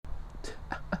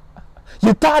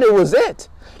You thought it was it.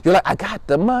 You're like, I got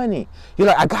the money. You're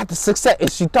like, I got the success.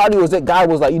 And she thought it was it. God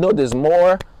was like, you know, there's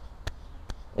more.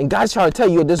 And God's trying to tell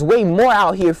you, there's way more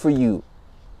out here for you.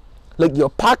 Look, your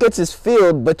pockets is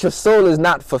filled, but your soul is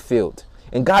not fulfilled.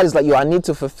 And God is like, yo, I need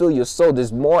to fulfill your soul.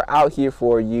 There's more out here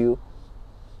for you.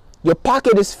 Your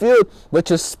pocket is filled, but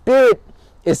your spirit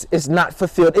is not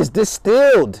fulfilled. It's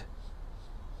distilled.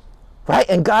 Right?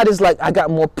 And God is like, I got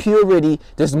more purity.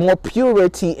 There's more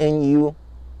purity in you.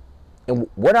 And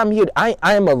what I'm here, I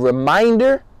am a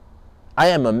reminder. I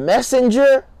am a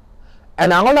messenger.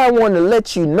 And all I want to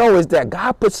let you know is that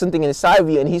God put something inside of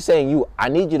you, and he's saying, I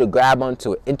need you to grab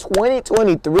onto it. In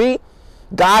 2023,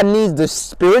 God needs the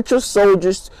spiritual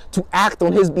soldiers to act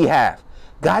on his behalf.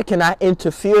 God cannot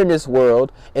interfere in this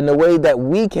world in the way that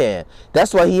we can.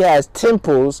 That's why he has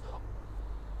temples.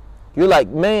 You're like,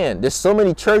 man, there's so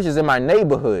many churches in my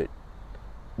neighborhood.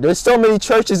 There's so many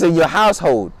churches in your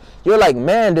household. You're like,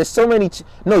 man, there's so many.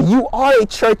 No, you are a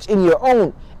church in your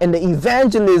own. And the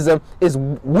evangelism is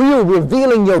we're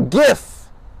revealing your gift.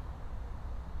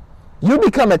 You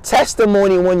become a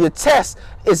testimony when your test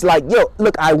is like, yo,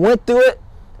 look, I went through it,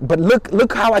 but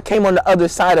look how I came on the other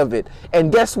side of it.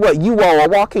 And guess what? You are a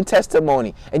walking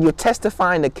testimony, and you're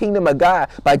testifying the kingdom of God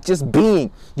by just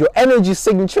being. Your energy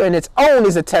signature in its own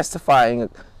is a testifying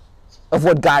of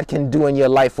what God can do in your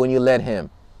life when you let him.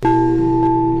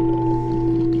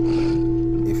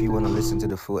 If you want to listen to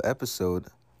the full episode,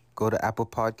 go to Apple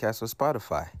Podcasts or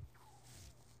Spotify.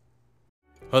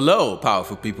 Hello,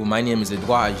 powerful people. My name is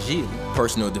Edouard Gilles,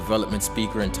 personal development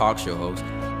speaker and talk show host,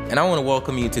 and I want to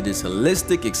welcome you to this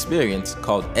holistic experience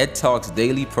called Ed Talks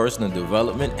Daily Personal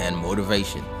Development and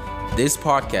Motivation. This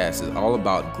podcast is all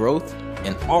about growth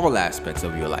in all aspects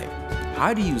of your life.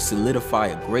 How do you solidify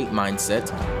a great mindset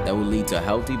that will lead to a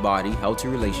healthy body, healthy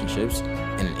relationships,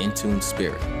 and an in-tune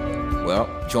spirit? Well,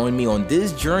 join me on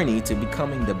this journey to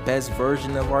becoming the best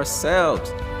version of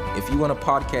ourselves. If you want a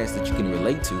podcast that you can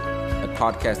relate to, a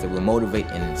podcast that will motivate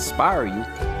and inspire you,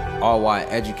 all while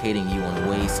educating you on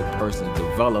ways to personally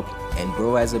develop and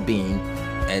grow as a being,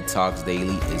 Ed Talks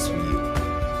Daily is for you.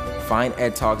 Find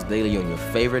Ed Talks Daily on your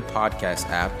favorite podcast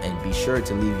app and be sure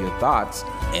to leave your thoughts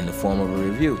in the form of a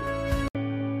review.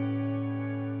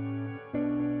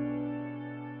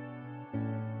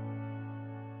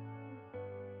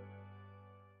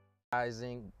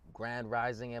 Grand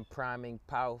rising and priming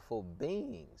powerful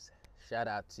beings. Shout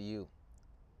out to you.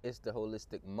 It's the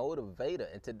Holistic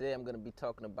Motivator, and today I'm going to be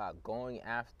talking about going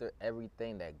after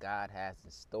everything that God has in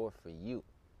store for you.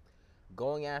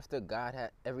 Going after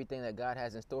everything that God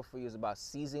has in store for you is about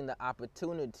seizing the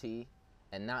opportunity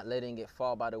and not letting it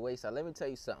fall by the wayside. Let me tell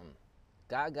you something.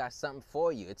 God got something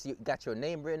for you. You got your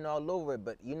name written all over it,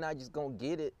 but you're not just going to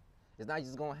get it. It's not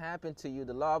just going to happen to you.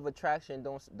 The law of attraction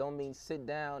don't mean sit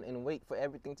down and wait for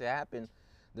everything to happen.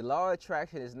 The law of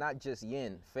attraction is not just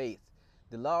yin, faith.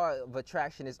 The law of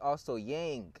attraction is also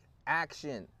yang,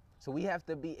 action. So we have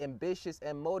to be ambitious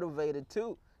and motivated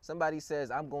too. Somebody says,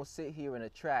 I'm going to sit here and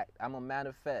attract. I'm going to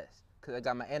manifest because I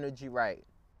got my energy right.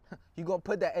 You're going to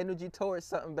put that energy towards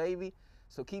something, baby.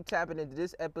 So keep tapping into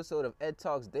this episode of Ed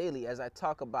Talks Daily as I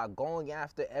talk about going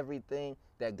after everything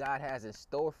that God has in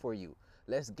store for you.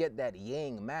 Let's get that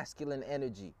yang, masculine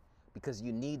energy, because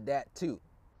you need that too.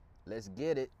 Let's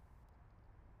get it.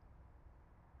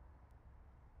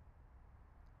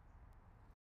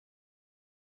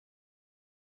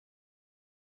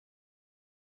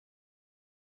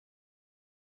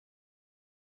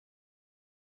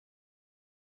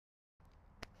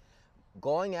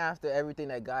 Going after everything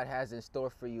that God has in store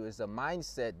for you is a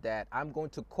mindset that I'm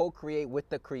going to co-create with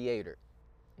the Creator.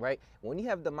 Right? When you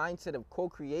have the mindset of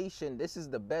co-creation, this is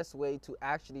the best way to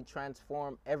actually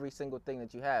transform every single thing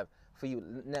that you have for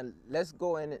you. Now, let's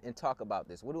go in and talk about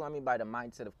this. What do I mean by the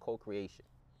mindset of co-creation?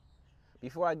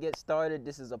 Before I get started,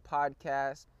 this is a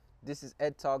podcast. This is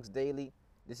Ed Talks Daily.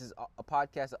 This is a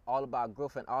podcast all about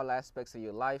growth in all aspects of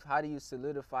your life. How do you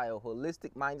solidify a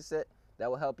holistic mindset that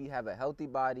will help you have a healthy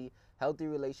body, healthy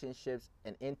relationships,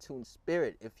 and in-tune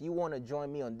spirit? If you want to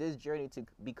join me on this journey to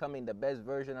becoming the best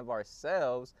version of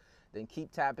ourselves, then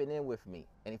keep tapping in with me.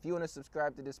 And if you want to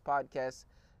subscribe to this podcast,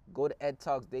 go to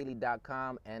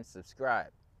edtalksdaily.com and subscribe.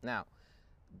 Now,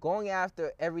 going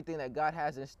after everything that God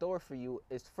has in store for you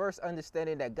is first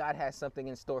understanding that God has something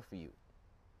in store for you.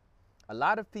 A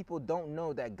lot of people don't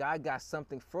know that God got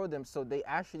something for them, so they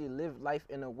actually live life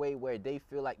in a way where they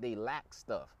feel like they lack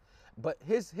stuff. But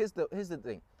here's the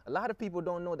thing. A lot of people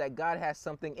don't know that God has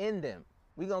something in them.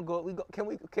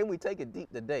 Can we take it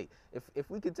deep today? If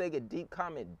we could take it deep,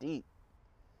 comment deep.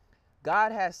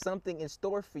 God has something in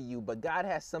store for you, but God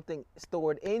has something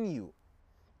stored in you.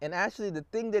 And actually, the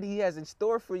thing that he has in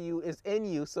store for you is in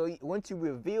you. So once you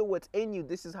reveal what's in you,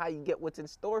 this is how you get what's in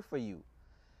store for you.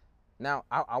 Now,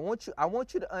 I want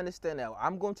you to understand that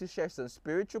I'm going to share some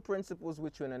spiritual principles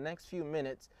with you in the next few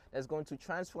minutes that's going to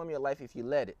transform your life if you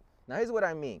let it. Now, here's what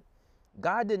I mean.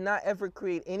 God did not ever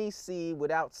create any seed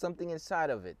without something inside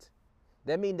of it.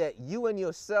 That means that you and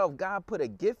yourself, God put a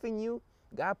gift in you.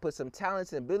 God put some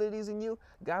talents and abilities in you.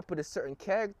 God put a certain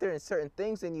character and certain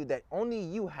things in you that only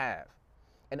you have.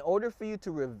 In order for you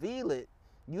to reveal it,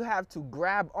 you have to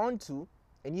grab onto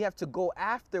and you have to go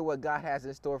after what God has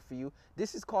in store for you.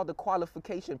 This is called the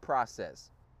qualification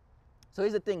process. So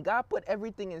here's the thing. God put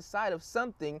everything inside of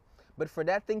something, but for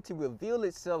that thing to reveal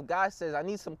itself, God says, I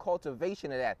need some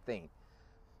cultivation of that thing.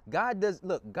 God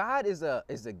is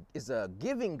a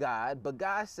giving God, but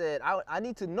God said, I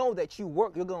need to know that you're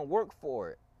going to work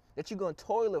for it, that you're going to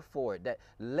toil for it, that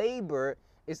labor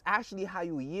is actually how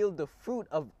you yield the fruit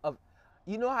of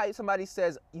you know how somebody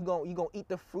says you're going to eat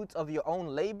the fruits of your own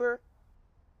labor?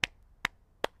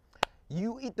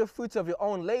 You eat the fruits of your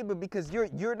own labor because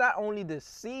you're not only the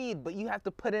seed, but you have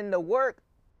to put in the work.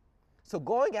 So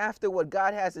going after what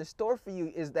God has in store for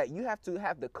you is that you have to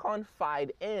have the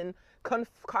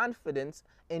confidence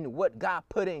in what God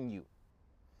put in you.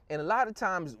 And a lot of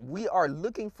times we are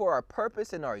looking for our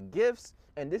purpose and our gifts,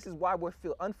 and this is why we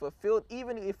feel unfulfilled.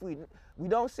 Even if we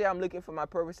don't say I'm looking for my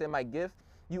purpose and my gift,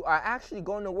 you are actually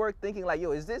going to work thinking like,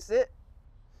 yo, is this it?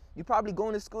 You're probably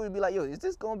going to school and be like, yo, is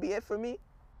this going to be it for me?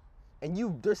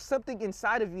 And there's something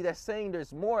inside of you that's saying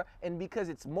there's more, and because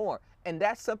it's more. And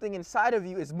that something inside of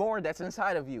you is more that's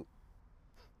inside of you.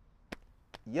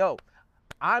 Yo,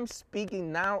 I'm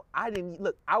speaking now. I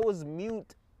was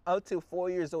mute until 4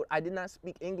 years old. I did not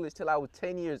speak English till I was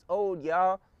 10 years old,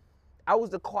 y'all. I was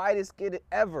the quietest kid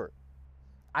ever.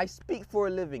 I speak for a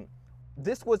living.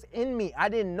 This was in me. I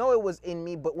didn't know it was in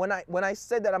me, but when I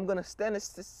said that I'm going to stand and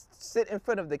sit in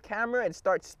front of the camera and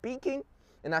start speaking,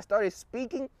 and I started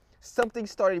speaking, something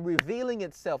started revealing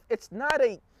itself. It's not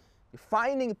a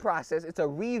finding process, it's a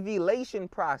revelation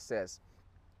process.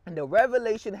 And the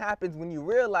revelation happens when you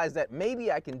realize that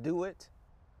maybe I can do it.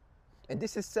 And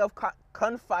this is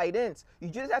self-confidence. You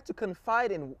just have to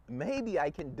confide in maybe I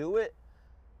can do it.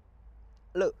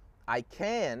 Look, I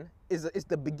can is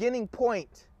the beginning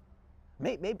point.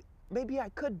 Maybe I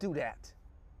could do that.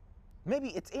 Maybe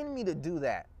it's in me to do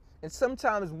that. And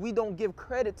sometimes we don't give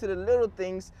credit to the little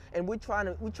things, and we're trying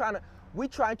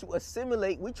to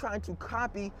assimilate, we're trying to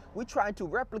copy, we're trying to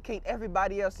replicate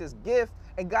everybody else's gift.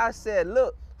 And God said,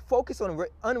 look, focus on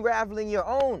unraveling your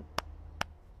own.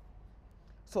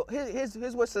 So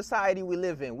here's what society we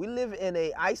live in. We live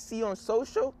in I see on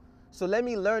social, so let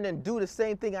me learn and do the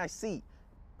same thing I see.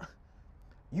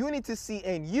 You need to see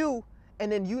in you,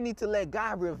 and then you need to let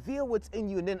God reveal what's in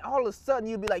you. And then all of a sudden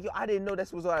you'll be like, yo, I didn't know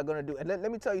this was what I'm going to do. And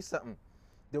let me tell you something.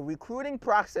 The recruiting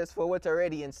process for what's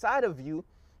already inside of you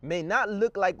may not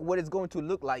look like what it's going to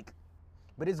look like,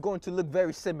 but it's going to look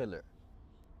very similar.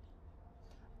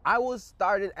 I was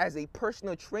started as a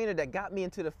personal trainer that got me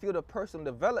into the field of personal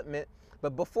development.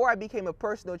 But before I became a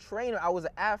personal trainer, I was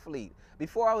an athlete.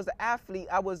 Before I was an athlete,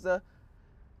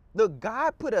 look,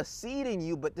 God put a seed in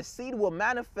you, but the seed will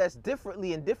manifest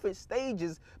differently in different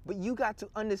stages. But you got to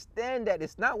understand that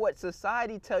it's not what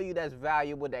society tell you that's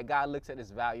valuable, that God looks at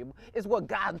as valuable. It's what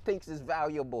God thinks is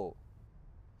valuable.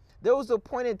 There was a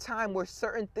point in time where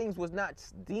certain things was not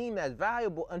deemed as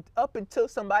valuable up until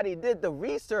somebody did the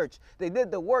research. They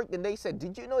did the work, and they said,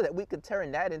 did you know that we could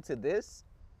turn that into this?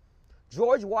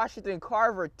 George Washington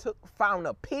Carver found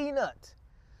a peanut,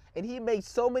 and he made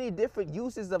so many different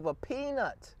uses of a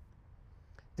peanut.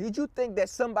 Did you think that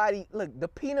look, the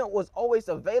peanut was always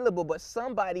available, but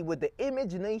somebody with the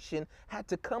imagination had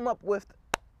to come up with,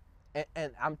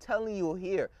 and I'm telling you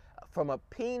here, from a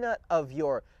peanut of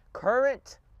your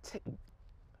current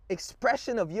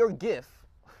expression of your gift,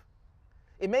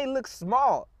 it may look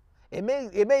small. It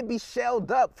may be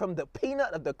shelled up from the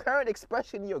peanut of the current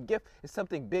expression of your gift is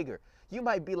something bigger. You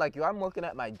might be like, yo, I'm working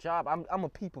at my job. I'm a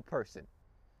people person.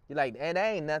 You're like, and that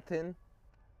ain't nothing.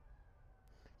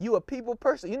 You a people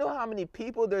person. You know how many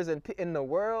people there's in the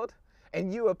world,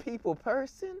 and you a people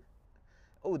person?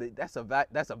 Oh, that's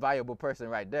a valuable person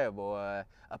right there, boy.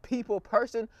 A people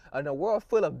person in a world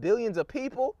full of billions of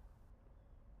people,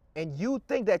 and you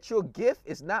think that your gift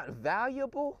is not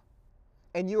valuable,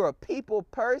 and you're a people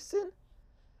person?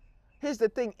 Here's the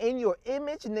thing. In your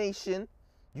imagination,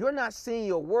 you're not seeing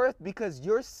your worth because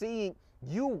you're seeing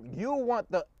you want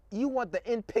the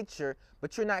end picture,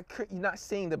 but you're not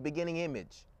seeing the beginning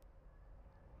image.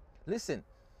 Listen,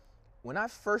 when I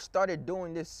first started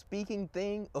doing this speaking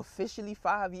thing officially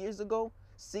 5 years ago,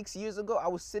 6 years ago, I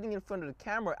was sitting in front of the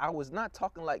camera. I was not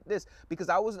talking like this because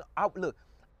I was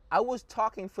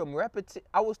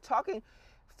talking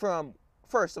from,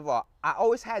 first of all, I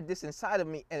always had this inside of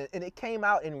me, and it came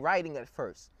out in writing at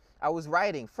first. I was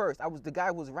writing first. I was the guy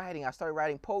who was writing. I started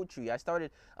writing poetry. I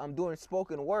started doing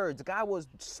spoken words. The guy was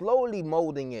slowly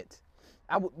molding it.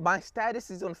 My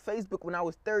statuses on Facebook when I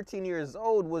was 13 years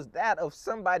old was that of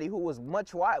somebody who was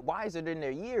much wiser than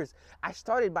their years. I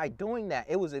started by doing that.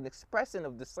 It was an expression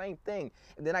of the same thing.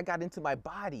 And then I got into my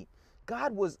body.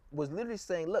 God was literally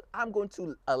saying, look, I'm going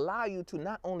to allow you to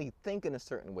not only think in a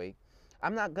certain way,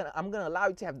 I'm gonna allow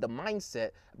you to have the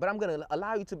mindset, but I'm gonna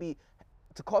allow you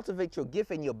to cultivate your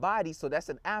gift in your body. So that's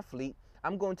an athlete.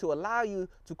 I'm going to allow you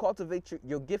to cultivate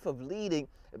your gift of leading.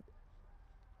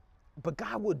 But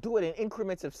God will do it in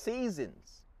increments of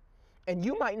seasons. And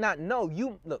you might not know.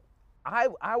 Look,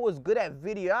 I was good at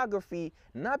videography,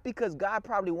 not because God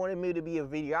probably wanted me to be a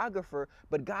videographer,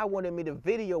 but God wanted me to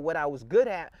video what I was good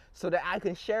at so that I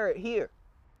can share it here.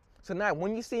 So now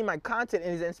when you see my content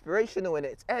and it's inspirational and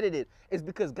it's edited, it's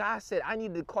because God said, I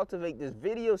need to cultivate this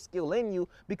video skill in you,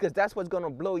 because that's what's going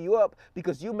to blow you up,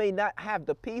 because you may not have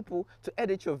the people to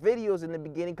edit your videos in the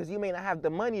beginning, because you may not have the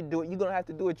money to do it. You're going to have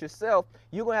to do it yourself.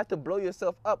 You're going to have to blow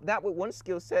yourself up, not with one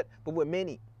skill set, but with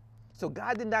many. So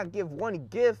God did not give one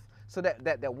gift so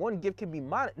that one gift can be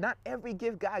monetized. Not every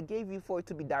gift God gave you for it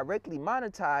to be directly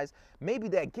monetized. Maybe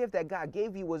that gift that God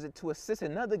gave you was to assist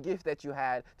another gift that you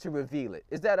had to reveal it.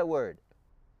 Is that a word?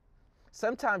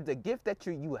 Sometimes the gift that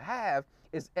you have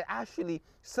is actually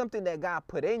something that God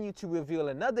put in you to reveal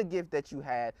another gift that you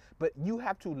had, but you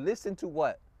have to listen to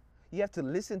what? You have to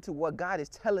listen to what God is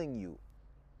telling you.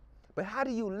 But how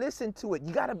do you listen to it?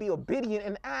 You got to be obedient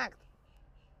and act.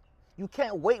 You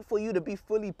can't wait for you to be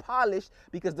fully polished,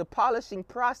 because the polishing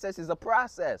process is a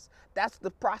process. That's the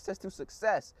process to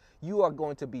success. You are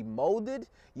going to be molded.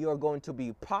 You are going to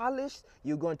be polished.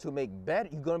 You're going to make better.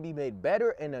 You're going to be made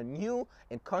better in a new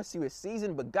and continuous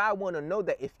season. But God wants to know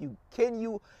that if you can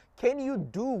you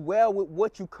do well with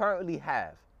what you currently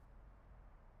have?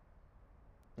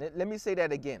 Let me say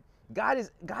that again. God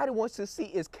wants to see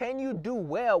is, can you do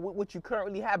well with what you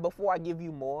currently have before I give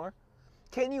you more?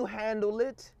 Can you handle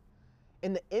it?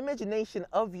 In the imagination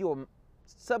of your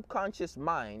subconscious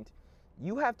mind,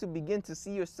 you have to begin to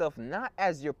see yourself not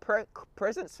as your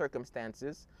present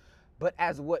circumstances, but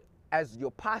as your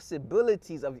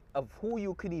possibilities of who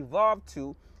you could evolve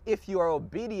to if you are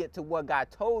obedient to what God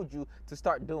told you to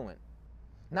start doing.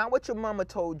 Not what your mama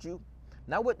told you,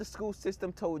 not what the school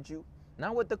system told you,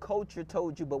 not what the culture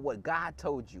told you, but what God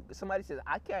told you. Somebody says,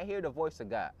 I can't hear the voice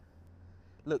of God.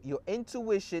 Look, your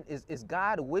intuition is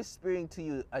God whispering to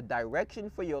you a direction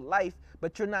for your life,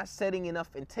 but you're not setting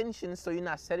enough intentions, so you're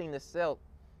not setting the cell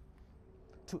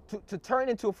to turn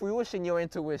into fruition your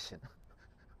intuition.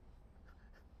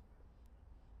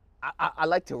 I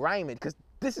like to rhyme it because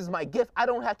this is my gift. I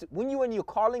don't have to, when you're in your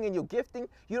calling and your gifting,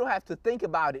 you don't have to think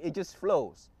about it. It just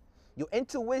flows. Your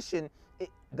intuition,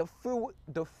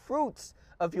 the fruits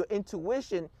of your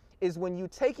intuition is when you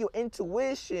take your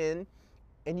intuition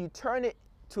and you turn it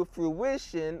to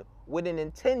fruition with an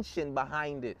intention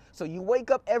behind it. So you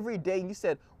wake up every day and you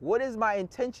said, what is my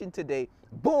intention today?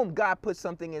 Boom, God put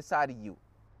something inside of you.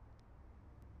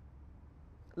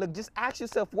 Look, just ask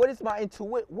yourself, what is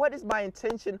my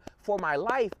intention for my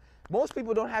life? Most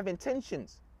people don't have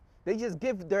intentions. They just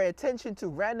give their attention to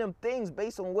random things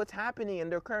based on what's happening in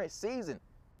their current season.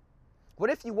 What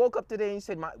if you woke up today and you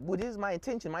said, what is my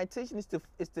intention? My intention is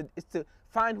to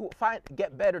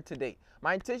get better today.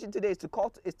 My intention today is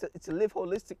to live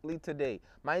holistically today.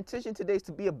 My intention today is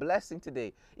to be a blessing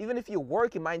today. Even if you're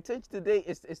working, my intention today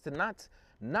is to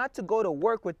not to go to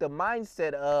work with the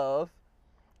mindset of,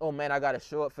 oh man, I got to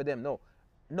show up for them.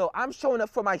 No, I'm showing up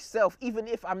for myself, even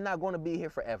if I'm not going to be here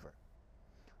forever.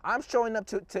 I'm showing up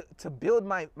to build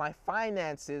my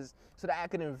finances so that I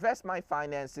can invest my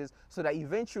finances so that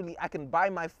eventually I can buy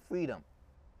my freedom.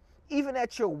 Even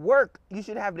at your work, you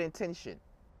should have an intention.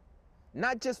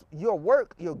 Not just your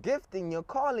work, your gifting, your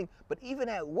calling, but even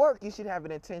at work, you should have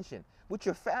an intention. With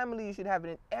your family, you should have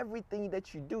everything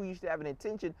that you do, you should have an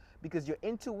intention, because your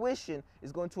intuition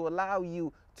is going to allow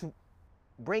you to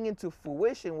bring into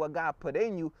fruition what God put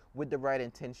in you with the right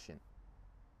intention.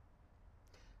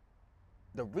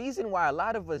 The reason why a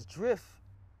lot of us drift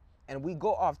and we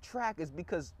go off track is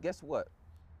because, guess what?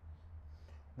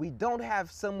 We don't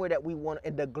have somewhere that we want.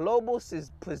 In the global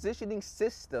positioning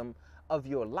system of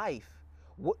your life,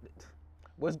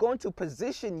 what's going to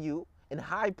position you in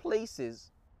high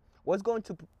places, what's going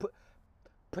to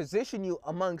position you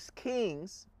amongst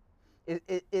kings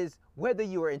is whether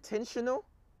you're intentional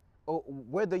or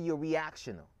whether you're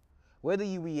reactional. Whether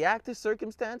you react to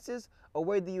circumstances or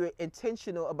whether you're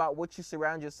intentional about what you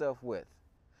surround yourself with.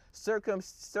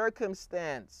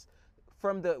 Circumstance,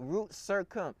 from the root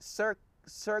circumstance,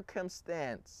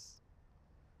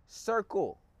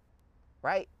 circle,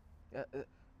 right?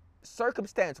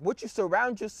 Circumstance, what you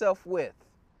surround yourself with.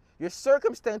 Your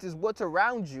circumstance is what's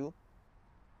around you.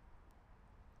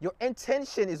 Your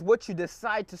intention is what you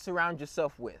decide to surround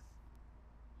yourself with.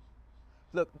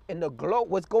 Look, in the globe,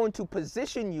 what's going to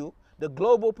position you, the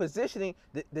global positioning,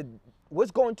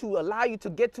 what's going to allow you to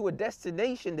get to a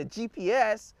destination, the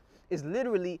GPS, is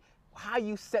literally how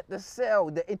you set the sail,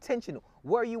 the intentional,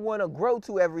 where you want to grow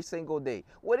to every single day.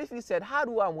 What if you said, how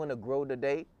do I want to grow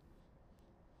today?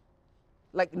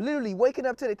 Like literally waking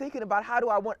up today, thinking about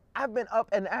I've been up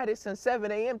and at it since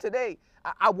 7 a.m. today.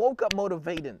 I woke up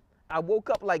motivating. I woke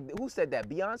up like, who said that?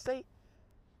 Beyonce?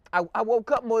 I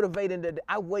woke up motivated.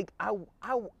 I wake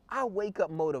up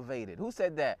motivated. Who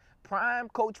said that? Prime,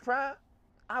 Coach Prime?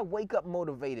 I wake up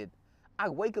motivated. I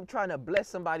wake up trying to bless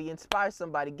somebody, inspire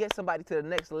somebody, get somebody to the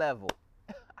next level.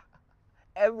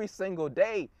 Every single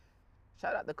day.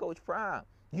 Shout out to Coach Prime.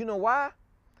 You know why?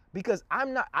 Because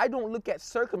I don't look at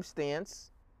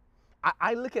circumstance.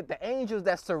 I look at the angels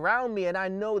that surround me, and I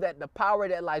know that the power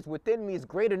that lies within me is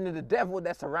greater than the devil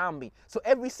that's around me. So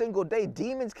every single day,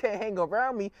 demons can't hang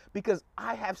around me because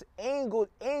I have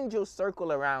angels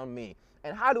circle around me.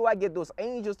 And how do I get those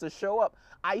angels to show up?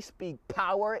 I speak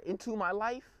power into my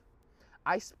life.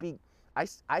 I speak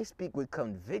with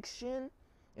conviction.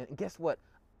 And guess what?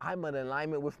 I'm in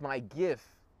alignment with my gift.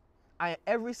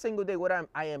 Every single day,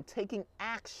 I am taking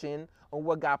action on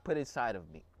what God put inside of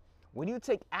me. When you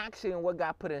take action on what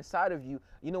God put inside of you,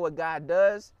 you know what God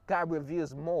does? God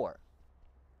reveals more.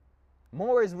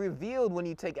 More is revealed when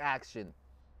you take action.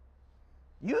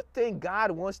 You think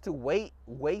God wants to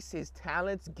waste his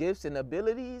talents, gifts, and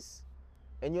abilities?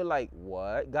 And you're like,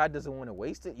 what? God doesn't want to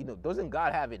waste it? Doesn't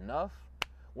God have enough?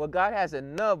 Well, God has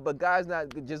enough, but God's not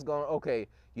just going, okay,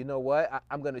 you know what?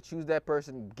 I'm going to choose that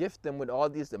person, gift them with all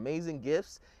these amazing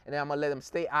gifts, and then I'm going to let them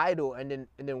stay idle. And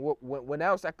then when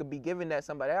else I could be giving that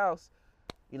somebody else?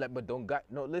 You're like, but don't God?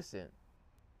 No, listen.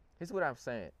 Here's what I'm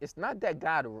saying. It's not that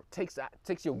God takes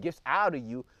your gifts out of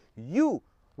you. You,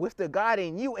 with the God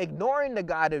in you, ignoring the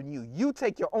God in you, you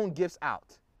take your own gifts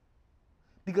out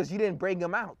because you didn't bring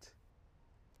them out.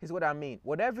 Here's what I mean.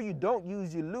 Whatever you don't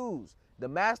use, you lose. The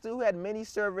master who had many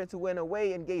servants who went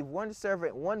away and gave one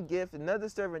servant one gift, another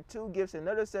servant 2 gifts,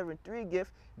 another servant 3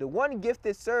 gifts. The one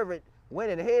gifted servant went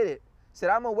and hid it.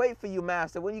 Said, I'm going to wait for you,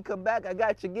 master. When you come back, I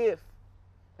got your gift.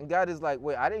 And God is like,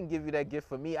 wait, I didn't give you that gift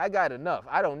for me. I got enough.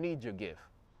 I don't need your gift.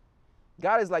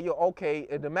 God is like, yo, okay.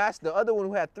 And the other one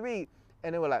who had 3,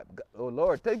 and they were like, oh,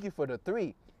 Lord, thank you for the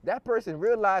 3. That person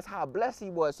realized how blessed he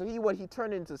was. So he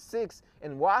turned into 6.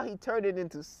 And while he turned it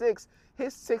into 6,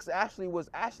 his 6 was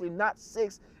actually not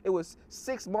 6. It was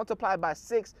 6 multiplied by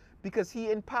 6 because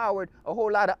he empowered a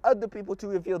whole lot of other people to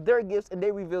reveal their gifts, and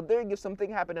they revealed their gifts.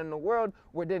 Something happened in the world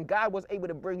where then God was able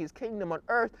to bring his kingdom on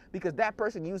earth because that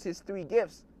person used his 3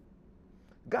 gifts.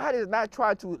 God is not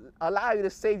trying to allow you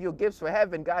to save your gifts for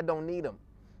heaven. God don't need them.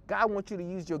 God wants you to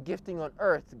use your gifting on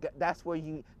earth. That's what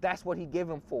he gave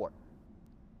them for.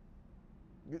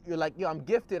 You're like, yo, I'm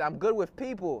gifted. I'm good with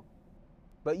people.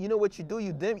 But you know what you do?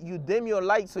 You dim your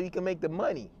light so you can make the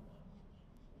money.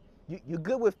 You're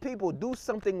good with people. Do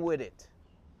something with it.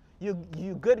 You're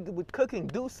good with cooking.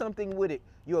 Do something with it.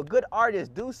 You're a good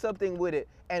artist. Do something with it.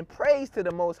 And praise to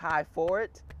the Most High for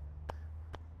it.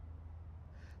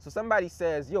 So somebody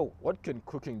says, yo, what can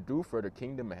cooking do for the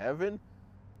kingdom of heaven?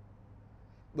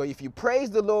 Well, if you praise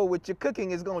the Lord with your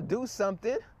cooking, it's going to do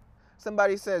something.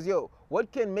 Somebody says, yo,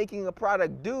 what can making a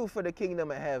product do for the kingdom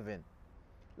of heaven?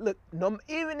 Look,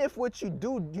 even if what you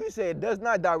do, you say it does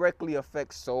not directly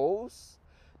affect souls,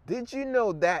 did you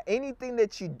know that anything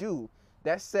that you do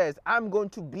that says, I'm going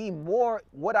to be more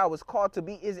what I was called to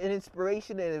be is an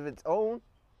inspiration of its own?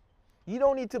 You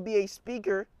don't need to be a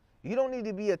speaker. You don't need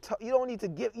to be you don't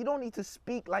need to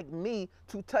speak like me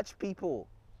to touch people.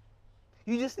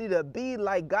 You just need to be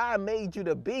like God made you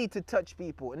to be to touch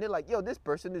people. And they're like, yo, this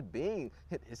person is being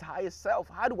his highest self.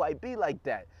 How do I be like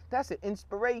that? That's an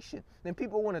inspiration. Then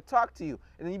people want to talk to you.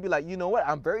 And then you be like, you know what?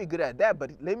 I'm very good at that.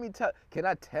 But can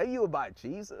I tell you about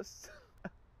Jesus?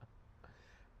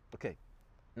 Okay.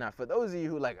 Now, for those of you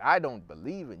who like, I don't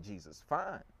believe in Jesus,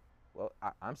 fine. Well,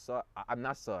 I'm sorry. I'm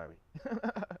not sorry.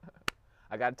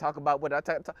 I got to talk about what I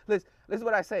talk. Listen,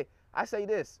 what I say. I say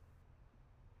this.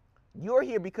 You're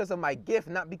here because of my gift,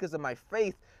 not because of my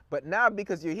faith. But now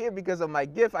because you're here because of my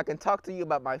gift, I can talk to you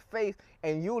about my faith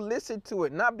and you listen to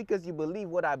it, not because you believe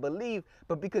what I believe,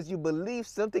 but because you believe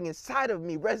something inside of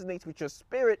me resonates with your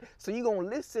spirit. So you're going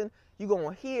to listen, you're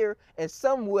going to hear, and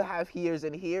some will have ears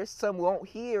and hear, some won't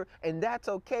hear, and that's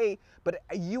okay. But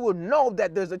you will know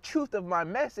that there's a truth of my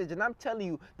message. And I'm telling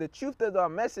you, the truth of our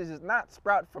message is not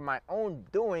sprout from my own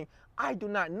doing. I do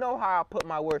not know how I put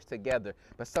my words together,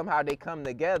 but somehow they come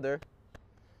together.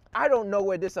 I don't know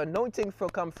where this anointing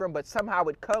comes from, but somehow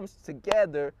it comes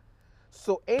together.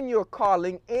 So in your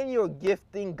calling, in your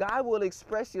gifting, God will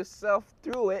express yourself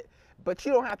through it, but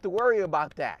you don't have to worry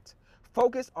about that.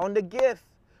 Focus on the gift.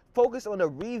 Focus on the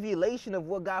revelation of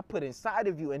what God put inside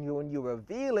of you, and when you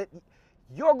reveal it,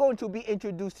 you're going to be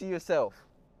introduced to yourself.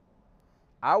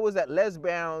 I was at Les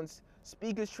Brown's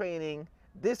speakers training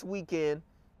this weekend,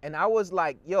 and I was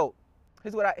like, yo,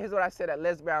 here's what I said at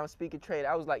Les Brown's speaker training.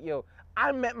 I was like, yo,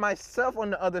 I met myself on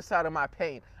the other side of my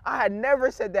pain. I had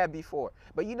never said that before.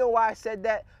 But you know why I said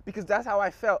that? Because that's how I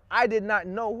felt. I didn't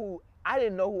know who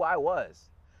I was.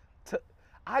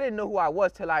 I didn't know who I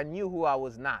was till I knew who I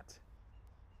was not.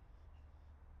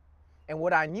 And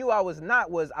what I knew I was not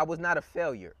was I was not a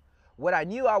failure. What I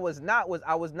knew I was not was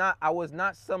I was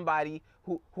not somebody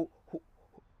who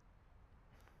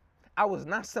I was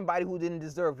not somebody who didn't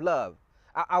deserve love.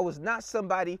 I was not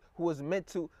somebody who was meant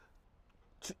to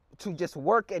just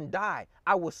work and die.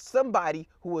 I was somebody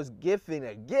who was given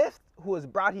a gift, who was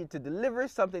brought here to deliver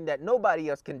something that nobody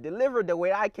else can deliver the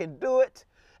way I can do it.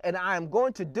 And I am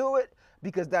going to do it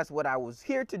because that's what I was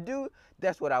here to do.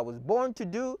 That's what I was born to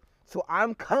do. So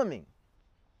I'm coming.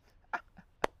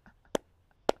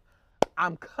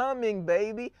 I'm coming,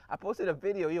 baby. I posted a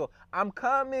video, yo. I'm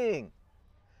coming.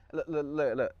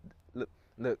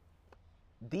 Look.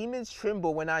 Demons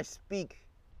tremble when I speak.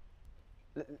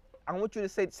 I want you to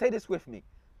say this with me.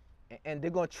 And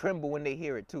they're going to tremble when they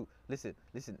hear it too. Listen.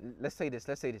 Let's say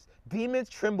this. Demons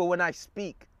tremble when I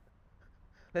speak.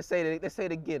 Let's say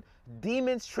it again.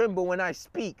 Demons tremble when I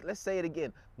speak. Let's say it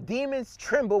again. Demons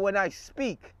tremble when I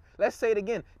speak. Let's say it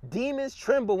again. Demons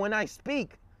tremble when I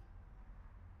speak.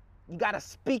 You got to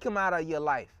speak them out of your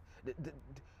life.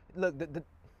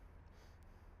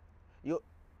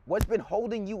 What's been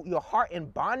holding your heart in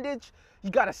bondage? You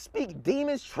got to speak.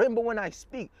 Demons tremble when I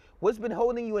speak. What's been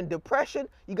holding you in depression?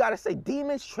 You got to say,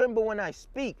 demons tremble when I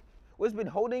speak. What's been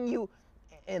holding you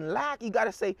in lack? You got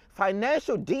to say,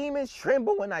 financial demons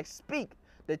tremble when I speak.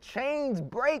 The chains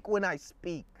break when I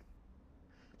speak.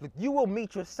 Look, you will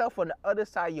meet yourself on the other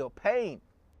side of your pain.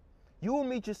 You will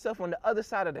meet yourself on the other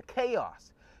side of the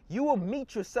chaos. You will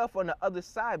meet yourself on the other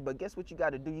side, but guess what you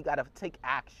got to do? You got to take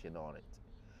action on it.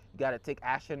 You got to take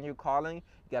action in your calling.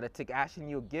 You got to take action in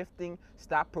your gifting.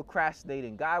 Stop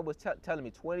procrastinating. God was telling me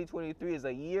 2023 is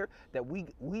a year that we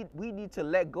need to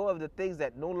let go of the things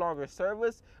that no longer serve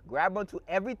us. Grab onto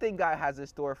everything God has in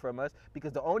store from us,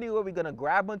 because the only way we're going to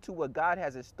grab onto what God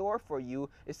has in store for you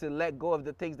is to let go of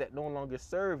the things that no longer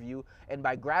serve you. And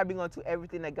by grabbing onto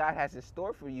everything that God has in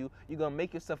store for you, you're going to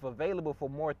make yourself available for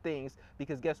more things,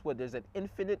 because guess what? There's an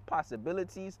infinite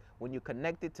possibilities when you're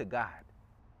connected to God.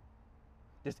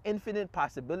 There's infinite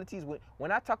possibilities.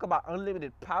 When I talk about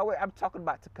unlimited power, I'm talking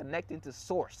about to connecting to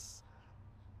source.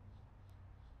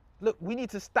 Look, we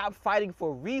need to stop fighting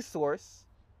for resource,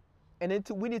 and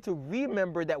we need to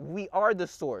remember that we are the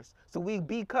source. So we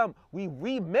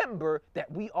remember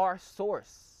that we are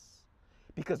source.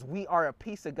 Because we are a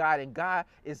piece of God, and God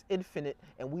is infinite,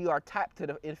 and we are tapped to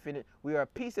the infinite. We are a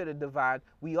piece of the divine.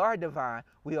 We are divine.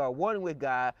 We are one with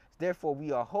God. Therefore,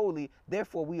 we are holy.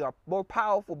 Therefore, we are more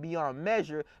powerful beyond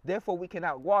measure. Therefore, we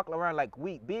cannot walk around like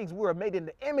weak beings. We are made in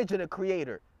the image of the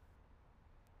Creator.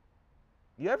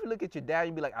 You ever look at your dad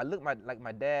and be like, I look like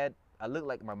my dad. I look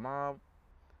like my mom.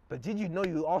 But did you know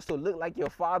you also look like your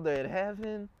Father in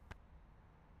heaven?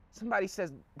 Somebody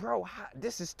says, bro,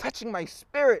 this is touching my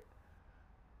spirit.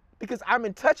 Because I'm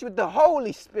in touch with the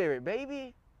Holy Spirit,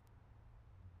 baby.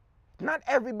 Not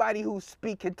everybody who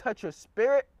speaks can touch your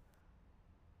spirit.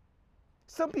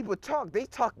 Some people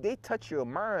they touch your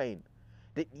mind.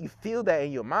 You feel that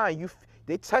in your mind.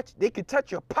 They can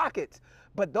touch your pockets.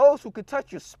 But those who can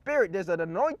touch your spirit, there's an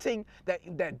anointing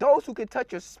that those who can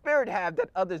touch your spirit have that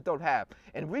others don't have.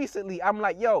 And recently, I'm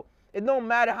like, yo, it don't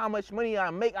matter how much money I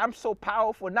make. I'm so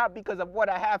powerful, not because of what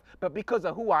I have, but because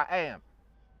of who I am.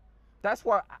 That's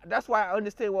why I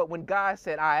understand when God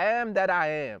said, I am that I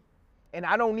am. And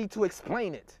I don't need to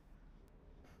explain it.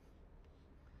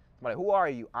 I'm like, who are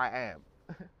you? I am.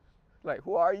 Like,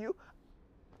 who are you?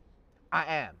 I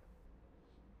am.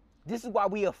 This is why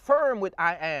we affirm with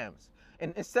I ams.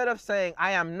 And instead of saying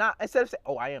I am not, instead of saying,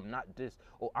 oh, I am not this,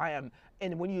 or I am,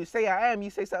 and when you say I am,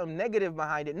 you say something negative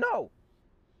behind it. No,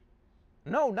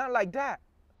 not like that.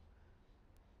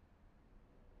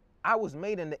 I was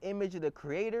made in the image of the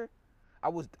Creator. I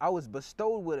was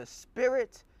bestowed with a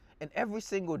spirit, and every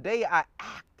single day I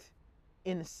act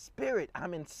in spirit.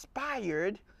 I'm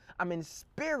inspired. I'm in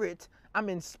spirit. I'm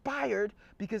inspired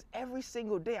because every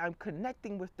single day I'm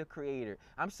connecting with the Creator.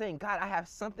 I'm saying, God, I have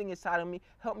something inside of me.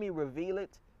 Help me reveal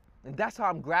it. And that's how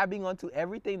I'm grabbing onto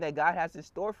everything that God has in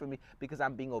store for me, because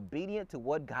I'm being obedient to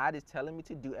what God is telling me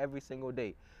to do every single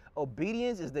day.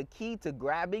 Obedience is the key to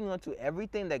grabbing onto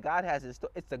everything that God has in store.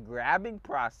 It's a grabbing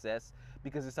process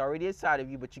because it's already inside of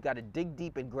you, but you got to dig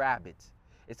deep and grab it.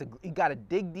 You got to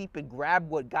dig deep and grab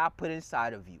what God put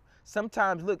inside of you.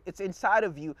 Sometimes, look, it's inside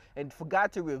of you, and for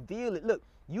God to reveal it, look,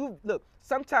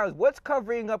 sometimes what's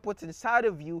covering up what's inside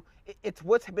of you, it's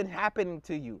what's been happening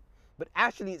to you. But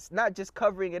actually, it's not just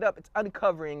covering it up, it's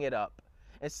uncovering it up.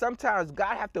 And sometimes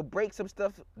God have to break some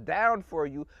stuff down for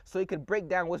you so he can break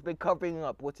down what's been covering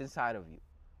up what's inside of you.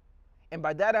 And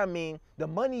by that I mean the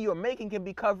money you're making can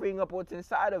be covering up what's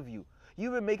inside of you.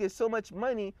 You've been making so much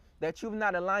money that you've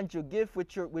not aligned your gift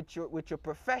with your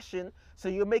profession. So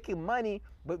you're making money,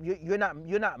 but you're not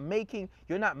making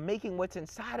what's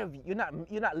inside of you. You're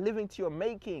not living to your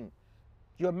making.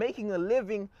 You're making a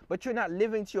living, but you're not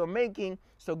living to your making.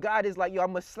 So God is like, yo, I'm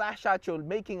gonna slash out your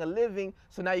making a living,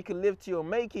 so now you can live to your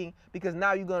making, because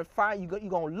now you're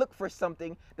gonna look for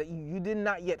something that you did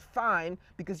not yet find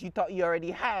because you thought you already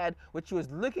had what you was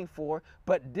looking for,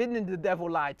 but didn't the devil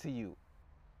lie to you?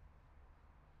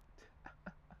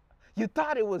 You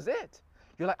thought it was it.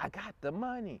 You're like, I got the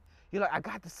money. You're like, I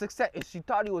got the success. And she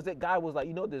thought it was it. God was like,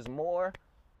 you know, there's more.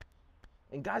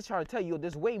 And God's trying to tell you,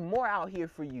 there's way more out here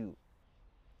for you.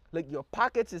 Like, your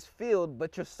pockets is filled,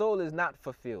 but your soul is not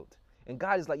fulfilled. And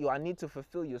God is like, yo, I need to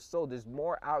fulfill your soul. There's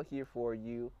more out here for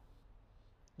you.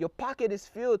 Your pocket is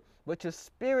filled, but your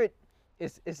spirit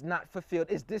is not fulfilled.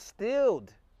 It's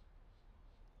distilled.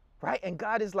 Right? And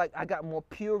God is like, I got more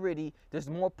purity. There's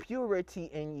more purity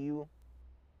in you.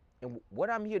 And what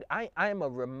I'm here, I am a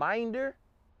reminder.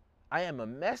 I am a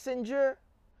messenger.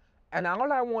 And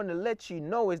all I want to let you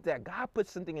know is that God put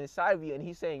something inside of you, and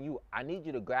he's saying, I need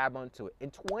you to grab onto it. In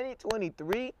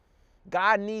 2023,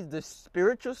 God needs the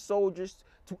spiritual soldiers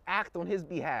to act on his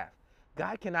behalf.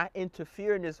 God cannot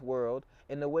interfere in this world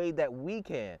in the way that we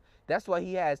can. That's why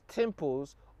he has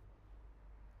temples.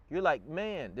 You're like,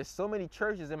 man, there's so many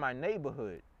churches in my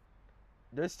neighborhood.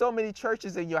 There's so many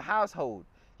churches in your household.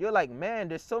 You're like, man,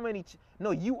 there's so many.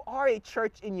 No, you are a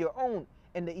church in your own.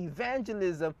 And the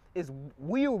evangelism is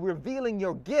we're revealing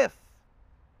your gift.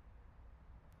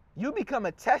 You become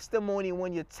a testimony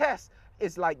when you test.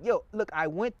 It's like, yo, look, I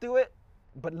went through it,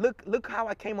 but look how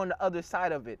I came on the other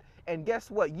side of it. And guess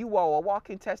what? You are a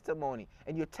walking testimony,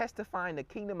 and you're testifying the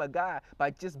kingdom of God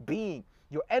by just being.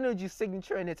 Your energy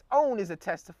signature in its own is a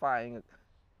testifying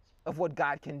of what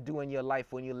God can do in your life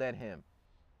when you let him.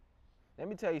 Let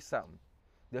me tell you something.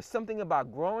 There's something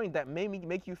about growing that may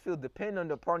make you feel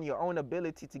dependent upon your own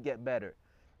ability to get better.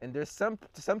 And there's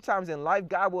sometimes in life,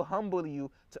 God will humble you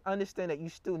to understand that you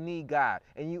still need God.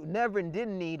 And you never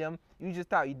didn't need him. You just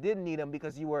thought you didn't need him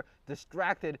because you were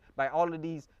distracted by all of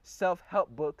these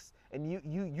self-help books. And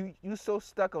you so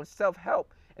stuck on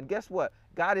self-help. And guess what?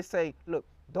 God is saying, look,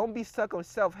 don't be stuck on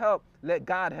self-help. Let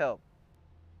God help.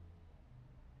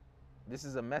 This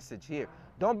is a message here.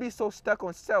 Don't be so stuck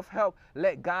on self-help.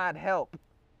 Let God help.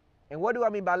 And what do I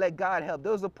mean by let God help?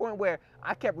 There was a point where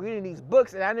I kept reading these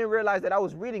books, and I didn't realize that I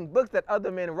was reading books that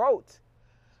other men wrote.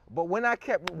 But when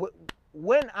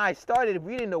I started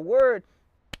reading the word,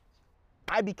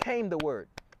 I became the word.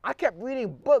 I kept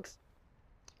reading books,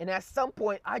 and at some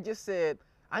point I just said,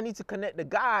 I need to connect to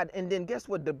God. And then guess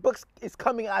what? The books is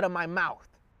coming out of my mouth.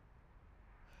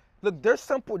 Look, there's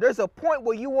a point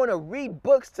where you want to read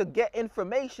books to get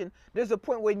information. There's a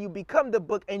point when you become the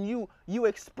book and you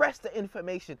express the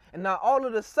information. And now all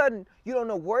of a sudden, you don't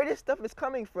know where this stuff is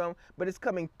coming from, but it's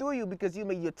coming through you because you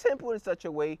made your temple in such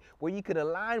a way where you could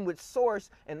align with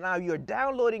source. And now you're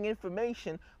downloading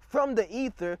information from the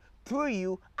ether through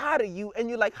you, out of you. And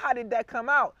you're like, how did that come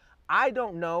out? I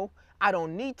don't know. I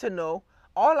don't need to know.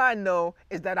 All I know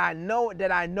is that I know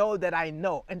that I know that I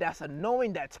know. And that's a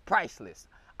knowing that's priceless.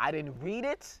 I didn't read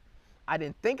it. I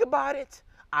didn't think about it.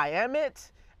 I am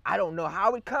it. I don't know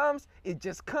how it comes. It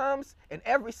just comes. And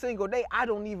every single day, I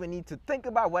don't even need to think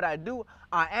about what I do.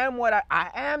 I am what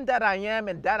I am that I am,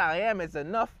 and that I am is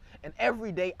enough. And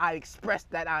every day I express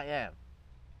that I am.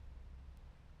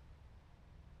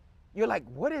 You're like,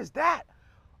 what is that?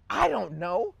 I don't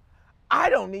know. I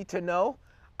don't need to know.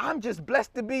 I'm just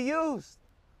blessed to be used.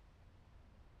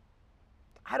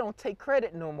 I don't take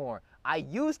credit no more. I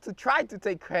used to try to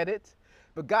take credit,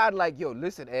 but God like, yo,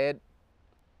 listen, Ed,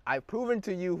 I've proven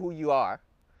to you who you are.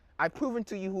 I've proven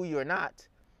to you who you're not.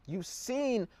 You've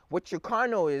seen what your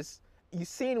carnal is. You've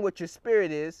seen what your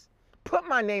spirit is. Put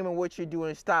my name in what you're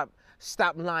doing. Stop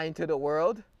lying to the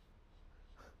world.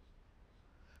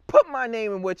 Put my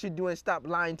name in what you're doing. Stop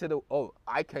lying to the, oh,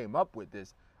 I came up with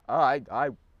this.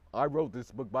 I wrote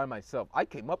this book by myself.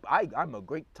 I'm a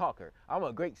great talker. I'm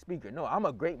a great speaker. No, I'm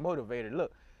a great motivator.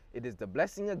 Look, it is the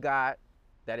blessing of God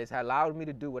that has allowed me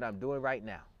to do what I'm doing right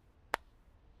now.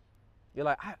 You're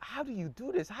like, how do you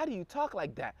do this? How do you talk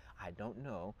like that? I don't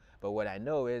know. But what I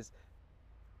know is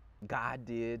God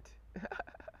did.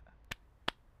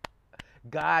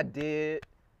 God did.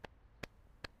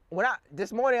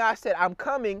 This morning I said, I'm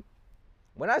coming.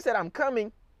 When I said I'm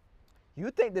coming,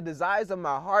 you think the desires of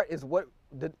my heart is what,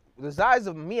 the desires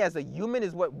of me as a human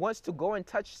is what wants to go and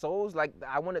touch souls, like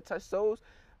I want to touch souls?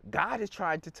 God is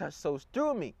trying to touch souls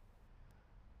through me.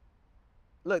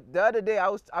 Look, the other day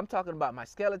I'm talking about my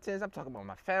skeletons, I'm talking about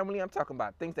my family, I'm talking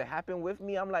about things that happen with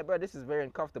me. I'm like, bro, this is very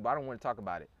uncomfortable. I don't want to talk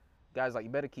about it. God's like,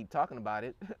 you better keep talking about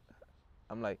it.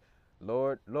 I'm like,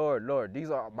 Lord,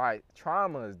 these are my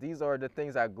traumas. These are the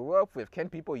things I grew up with. Can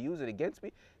people use it against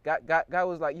me? God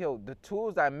was like, yo, the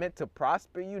tools I meant to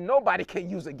prosper you, nobody can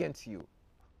use against you.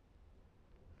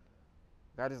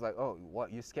 God is like, oh,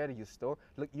 what? You're scared of your story?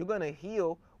 Look, you're going to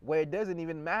heal where it doesn't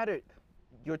even matter.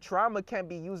 Your trauma can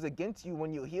be used against you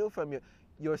when you heal from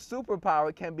your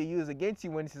superpower can be used against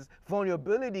you when it's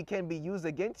vulnerability can be used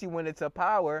against you when it's a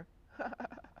power.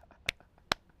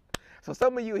 So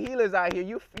some of you healers out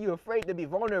here, you're afraid to be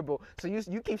vulnerable. So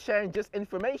you keep sharing just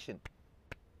information.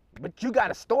 But you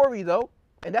got a story though.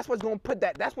 And that's what's going to put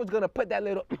that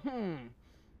little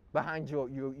behind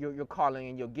your calling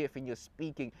and your gift and your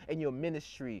speaking and your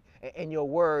ministry and your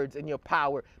words and your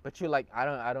power. But you're like,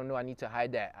 I don't know. I need to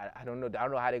hide that. I don't know. I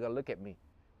don't know how they're going to look at me.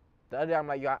 The other day I'm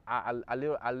like, I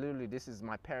literally, this is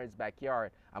my parents'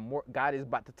 backyard. God is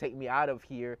about to take me out of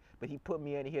here, but he put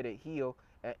me in here to heal.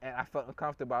 And I felt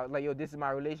uncomfortable. I was like, yo, this is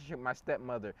my relationship with my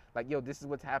stepmother. Like, yo, this is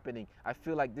what's happening. I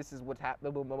feel like this is what's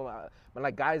happening. But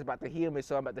like, God is about to heal me,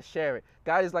 so I'm about to share it.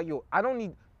 God is like, yo, I don't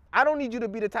need you to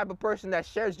be the type of person that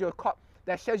shares your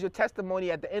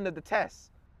testimony at the end of the test.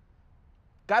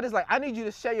 God is like, I need you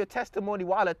to share your testimony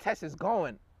while the test is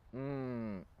going.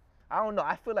 I don't know.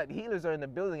 I feel like the healers are in the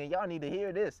building, and y'all need to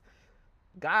hear this.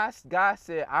 God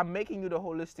said, I'm making you the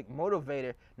holistic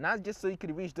motivator, not just so you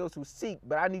can reach those who seek,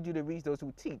 but I need you to reach those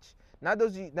who teach. Now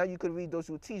you can reach those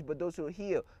who teach, but those who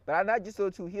heal. But I'm not just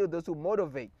those who heal, those who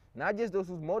motivate. Not just those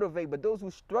who motivate, but those who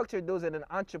structure those in an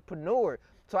entrepreneur.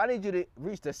 So I need you to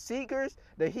reach the seekers,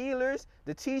 the healers,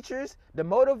 the teachers, the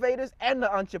motivators, and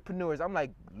the entrepreneurs. I'm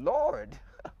like, Lord.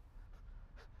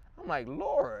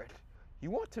 You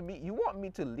want me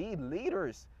to lead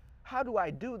leaders. How do I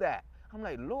do that? I'm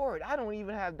like, Lord, I don't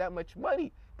even have that much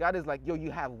money. God is like, yo,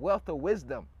 you have wealth of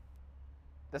wisdom.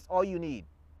 That's all you need.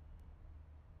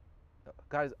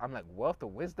 Guys, I'm like, wealth of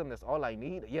wisdom, that's all I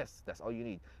need? Yes, that's all you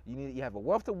need. You have a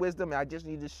wealth of wisdom, and I just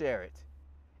need to share it.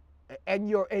 And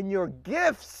your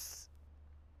gifts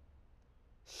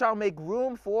shall make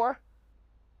room for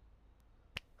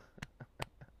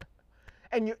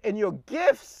and your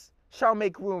gifts shall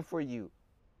make room for you.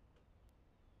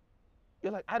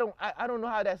 You're like, I don't know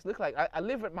how that's look like. I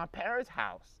live at my parents'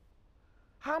 house.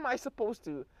 How am I supposed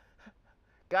to?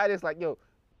 God is like, yo,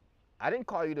 I didn't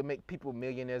call you to make people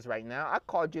millionaires right now. I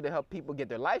called you to help people get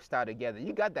their lifestyle together.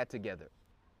 You got that together.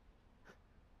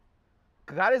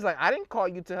 God is like, I didn't call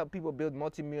you to help people build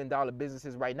multi-million-dollar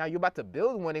businesses right now. You're about to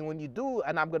build one, and when you do,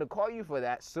 and I'm going to call you for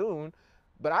that soon,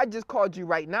 but I just called you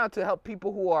right now to help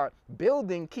people who are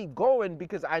building keep going,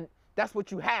 because that's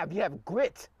what you have. You have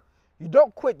grit. You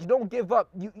don't quit. You don't give up.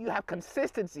 You have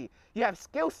consistency. You have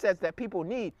skill sets that people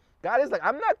need. God is like,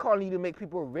 I'm not calling you to make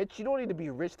people rich. You don't need to be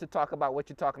rich to talk about what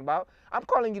you're talking about. I'm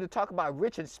calling you to talk about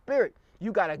rich in spirit.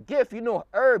 You got a gift. You know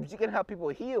herbs. You can help people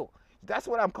heal. That's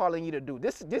what I'm calling you to do.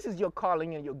 This is your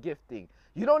calling and your gifting.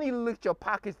 You don't need to look at your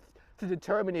pockets to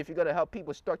determine if you're going to help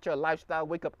people structure a lifestyle,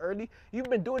 wake up early.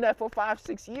 You've been doing that for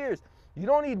 5-6 years. You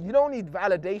don't need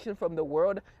validation from the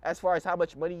world as far as how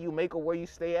much money you make or where you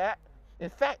stay at. In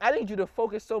fact, I need you to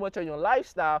focus so much on your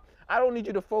lifestyle. I don't need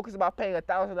you to focus about paying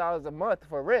 $1,000 a month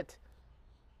for rent.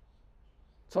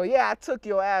 So yeah, I took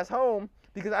your ass home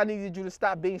because I needed you to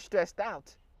stop being stressed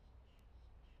out.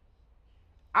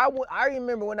 I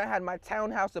remember when I had my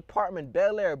townhouse apartment,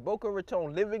 Bel Air, Boca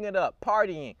Raton, living it up,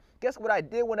 partying. Guess what I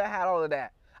did when I had all of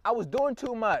that? I was doing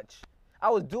too much. I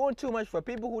was doing too much for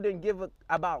people who didn't give a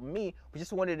about me, but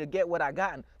just wanted to get what I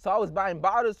gotten. So I was buying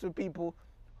bottles for people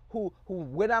who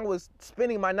when I was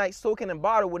spending my night soaking in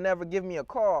bottle would never give me a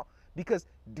call, because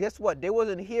guess what? They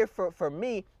wasn't here for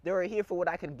me. They were here for what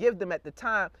I could give them at the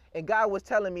time. And God was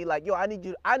telling me like, yo, I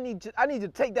need to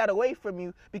take that away from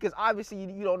you, because obviously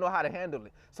you don't know how to handle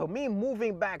it. So me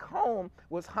moving back home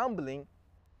was humbling,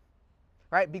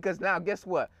 right? Because now guess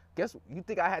what? You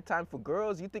think I had time for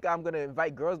girls? You think I'm gonna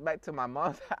invite girls back to my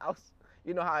mom's house?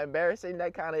 You know how embarrassing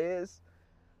that kind of is?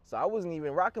 So I wasn't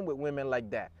even rocking with women like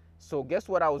that. So guess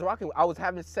what I was rocking with? I was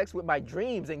having sex with my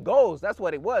dreams and goals. That's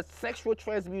what it was. Sexual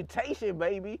transmutation,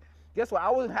 baby. Guess what? I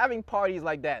wasn't having parties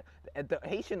like that. At the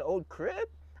Haitian old crib,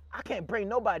 I can't bring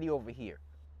nobody over here.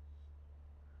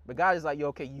 But God is like, yo,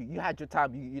 okay, you had your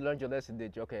time. You learned your lesson,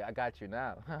 did you? Okay, I got you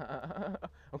now.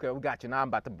 Okay, we got you. Now I'm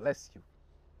about to bless you.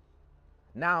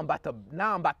 Now I'm about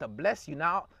to bless you.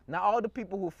 Now all the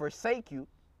people who forsake you.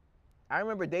 I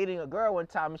remember dating a girl one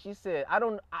time, and she said, I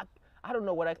don't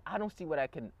see what I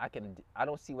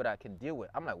can deal with.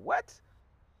 I'm like, what?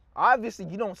 Obviously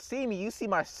you don't see me, you see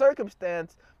my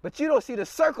circumstance, but you don't see the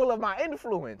circle of my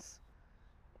influence.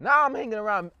 Now I'm hanging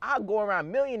around, I go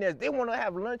around millionaires. They want to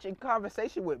have lunch and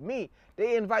conversation with me.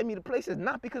 They invite me to places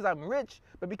not because I'm rich,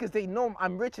 but because they know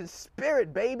I'm rich in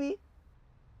spirit, baby.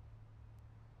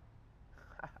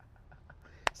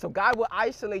 So God will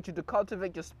isolate you to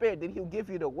cultivate your spirit. Then he'll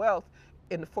give you the wealth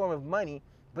in the form of money,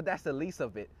 but that's the least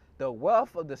of it. The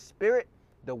wealth of the spirit,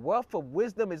 the wealth of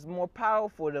wisdom is more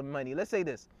powerful than money. Let's say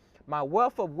this. My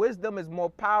wealth of wisdom is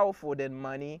more powerful than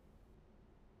money.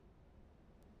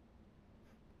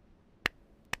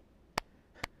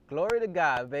 Glory to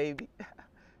God, baby.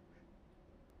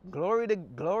 Glory to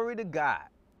God.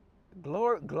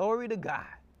 Glory to God.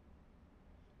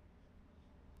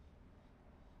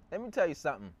 Let me tell you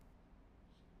something.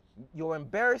 Your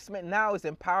embarrassment now is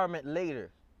empowerment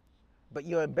later. But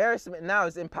your embarrassment now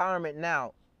is empowerment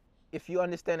now, if you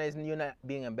understand that you're not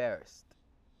being embarrassed.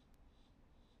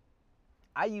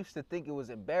 I used to think it was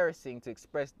embarrassing to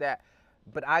express that,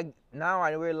 but now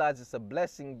I realize it's a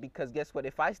blessing, because guess what?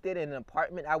 If I stayed in an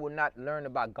apartment, I would not learn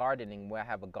about gardening where I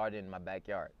have a garden in my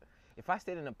backyard. If I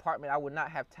stayed in an apartment, I would not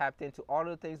have tapped into all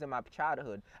the things in my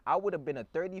childhood. I would have been a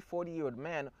 30, 40-year-old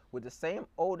man with the same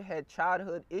old head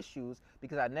childhood issues,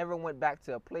 because I never went back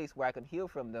to a place where I could heal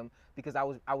from them, because I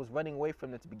was running away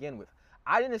from them to begin with.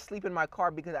 I didn't sleep in my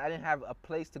car because I didn't have a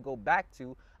place to go back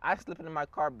to. I slept in my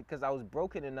car because I was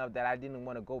broken enough that I didn't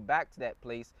want to go back to that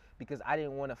place, because I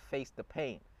didn't want to face the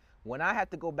pain. When I had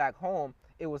to go back home,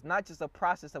 it was not just a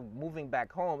process of moving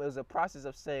back home. It was a process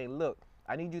of saying, look,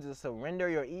 I need you to surrender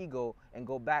your ego and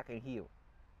go back and heal.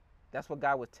 That's what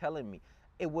God was telling me.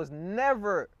 It was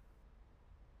never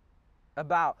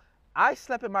about, I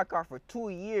slept in my car for 2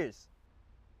 years.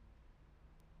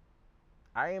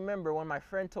 I remember when my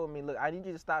friend told me, look, I need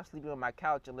you to stop sleeping on my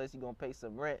couch unless you're going to pay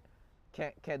some rent.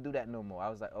 Can't do that no more. I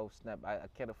was like, oh, snap, I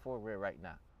can't afford rent right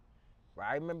now.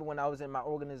 I remember when I was in my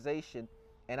organization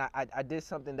and I did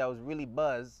something that was really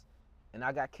buzz, and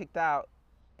I got kicked out,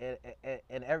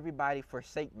 and everybody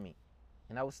forsake me,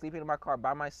 and I was sleeping in my car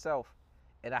by myself,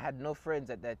 and I had no friends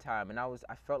at that time, and I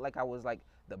felt like I was like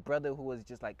the brother who was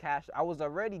just like cash. I was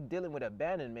already dealing with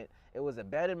abandonment. It was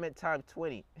abandonment times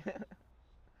 20.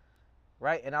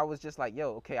 Right? And I was just like,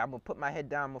 yo, okay, I'm gonna put my head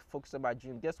down, I'm gonna focus on my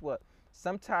dream. Guess what?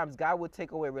 Sometimes God will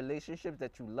take away relationships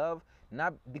that you love,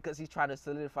 not because he's trying to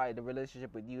solidify the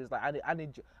relationship with you. It's like,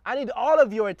 I need all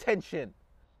of your attention.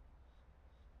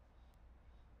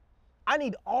 I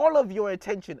need all of your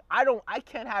attention. I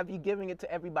can't have you giving it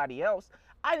to everybody else.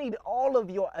 I need all of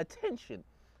your attention.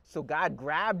 So God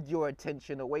grabbed your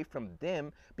attention away from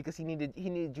them because he needed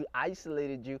you,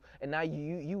 isolated you, and now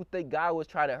you think God was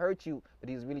trying to hurt you, but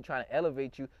he was really trying to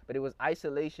elevate you, but it was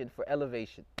isolation for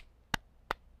elevation.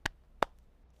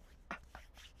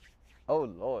 Oh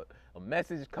Lord, a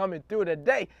message coming through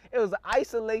today. It was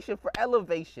isolation for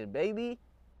elevation, baby.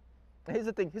 And here's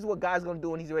the thing. Here's what God's going to do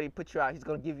when he's ready to put you out. He's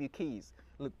going to give you keys.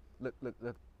 Look.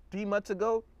 3 months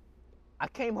ago, I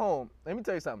came home. Let me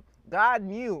tell you something. God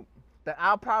knew that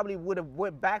I probably would have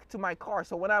went back to my car.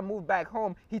 So when I moved back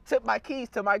home, he took my keys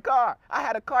to my car. I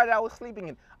had a car that I was sleeping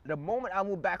in. The moment I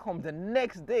moved back home, the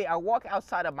next day, I walk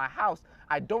outside of my house.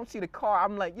 I don't see the car.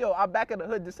 I'm like, yo, I'm back in the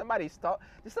hood. Did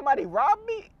somebody rob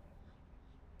me?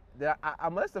 I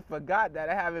must have forgot that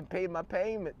I haven't paid my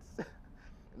payments.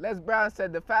 Les Brown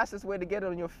said the fastest way to get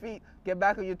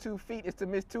back on your 2 feet is to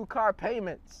miss 2 car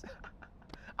payments.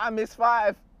 I missed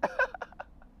 5.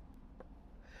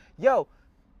 Yo,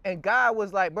 and God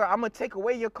was like, bro, I'm going to take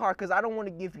away your car because I don't want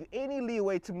to give you any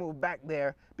leeway to move back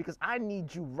there because I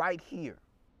need you right here.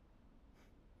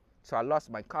 So I lost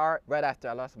my car right after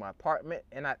I lost my apartment,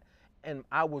 and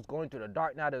I was going through the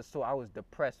dark night of the soul. I was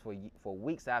depressed for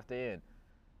weeks after end.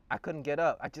 I couldn't get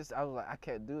up. I was like, I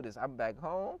can't do this. I'm back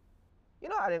home. You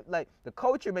know, I didn't like the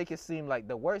culture make it seem like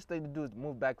the worst thing to do is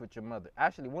move back with your mother.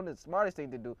 Actually, one of the smartest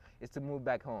things to do is to move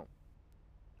back home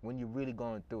when you're really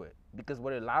going through it. Because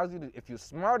what it allows you to, if you're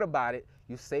smart about it,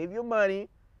 you save your money,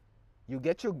 you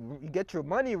get your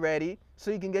money ready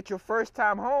so you can get your first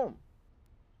time home.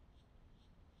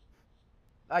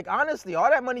 Like honestly, all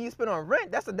that money you spend on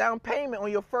rent, that's a down payment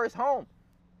on your first home.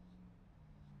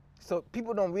 So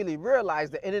people don't really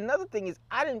realize that. And another thing is,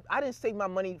 I didn't save my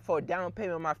money for a down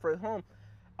payment on my first home.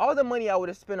 All the money I would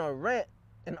have spent on rent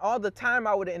and all the time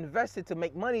I would have invested to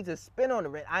make money to spend on the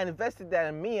rent, I invested that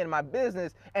in me and my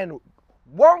business. And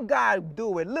won't God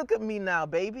do it? Look at me now,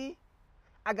 baby.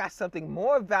 I got something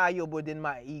more valuable than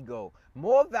my ego,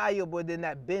 more valuable than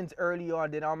that Benz early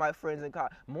on, than all my friends in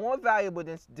college, more valuable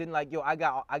than like, yo, I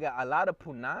got a lot of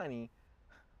punani.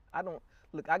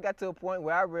 Look, I got to a point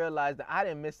where I realized that I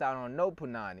didn't miss out on no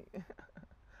punani.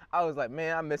 I was like,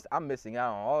 man, I'm missing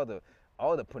out on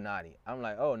all the punani. I'm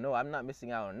like, oh no, I'm not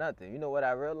missing out on nothing. You know what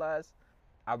I realized?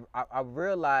 I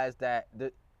realized that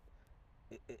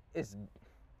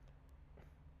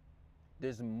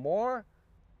there's more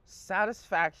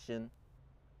satisfaction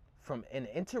from an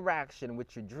interaction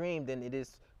with your dream than it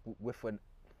is with a.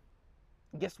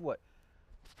 Guess what?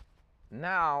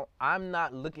 Now I'm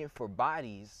not looking for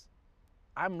bodies.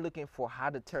 I'm looking for how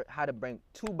to bring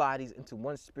two bodies into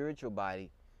one spiritual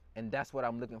body, and that's what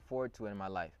I'm looking forward to in my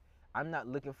life. I'm not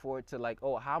looking forward to like,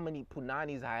 oh, how many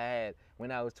punanis I had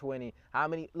when I was 20. How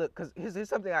many? Look, because here's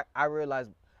something I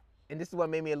realized, and this is what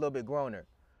made me a little bit growner.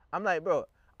 I'm like, bro,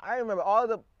 I remember all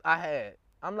the I had.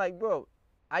 I'm like, bro,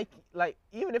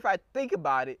 even if I think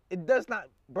about it, it does not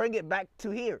bring it back to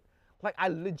here. Like I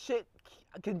legit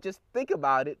can just think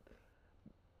about it,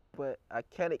 but I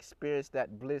can't experience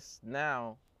that bliss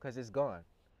now because it's gone.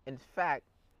 In fact,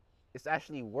 it's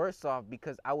actually worse off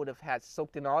because I would have had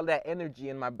soaked in all that energy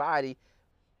in my body,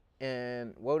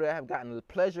 and would I have gotten the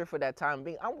pleasure for that time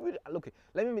being? Look,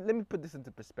 let me put this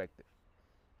into perspective.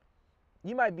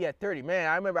 You might be at 30, man.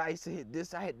 I remember I used to hit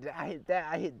this, I hit that,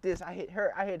 I hit this, I hit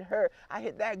her, I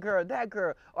hit that girl.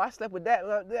 Oh, I slept with that,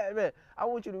 man. I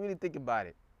want you to really think about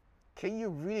it. Can you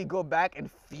really go back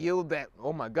and feel that?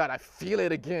 Oh my God, I feel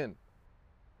it again.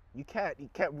 You can't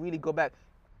really go back.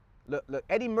 Look,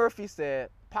 Eddie Murphy said,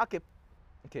 pocket.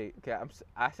 Okay,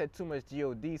 I said too much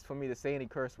GODs for me to say any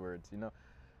curse words, you know.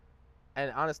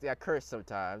 And honestly, I curse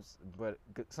sometimes, but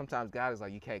sometimes God is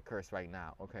like, you can't curse right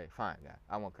now. Okay, fine, God,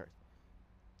 I won't curse.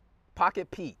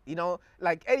 Pocket P, you know,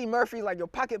 like Eddie Murphy, like your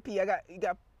pocket P. You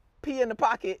got P in the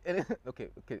pocket, and okay,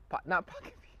 not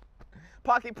pocket P,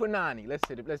 pocket punani. Let's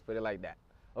put it like that.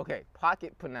 Okay,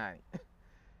 pocket punani.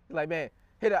 Like, man,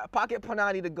 hit a pocket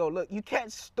punani to go. Look, you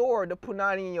can't store the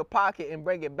punani in your pocket and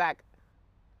bring it back.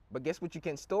 But guess what you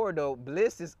can store though?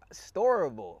 Bliss is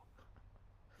storable.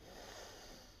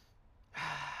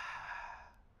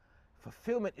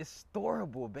 Fulfillment is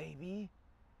storable, baby.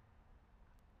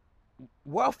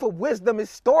 Wealth of wisdom is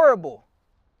storable.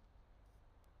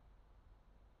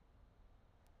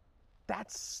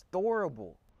 That's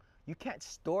storable. You can't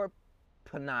store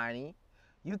punani.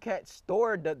 You can't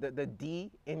store the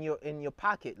D in your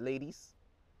pocket, ladies.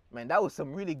 Man, that was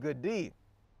some really good D.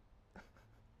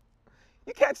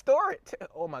 You can't store it.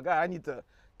 Oh my God, I need to.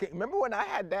 Remember when I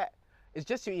had that? It's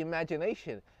just your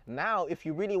imagination. Now, if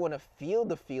you really want to feel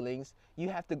the feelings, you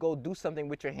have to go do something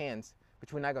with your hands,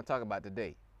 which we're not going to talk about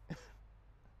today.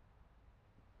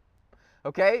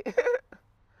 Okay?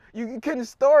 You couldn't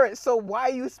store it, so why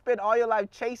you spend all your life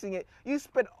chasing it? You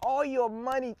spent all your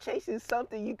money chasing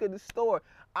something you couldn't store.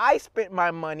 I spent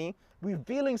my money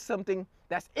revealing something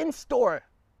that's in store.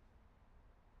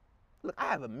 Look, I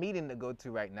have a meeting to go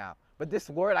to right now, but this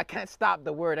word, I can't stop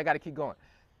the word. I got to keep going.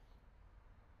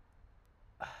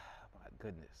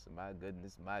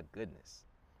 My goodness.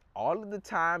 All of the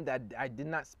time that I did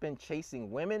not spend chasing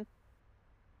women,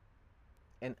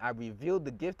 and I revealed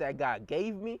the gift that God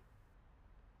gave me,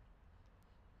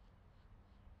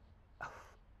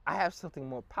 I have something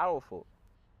more powerful.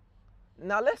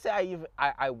 Now, let's say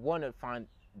I want to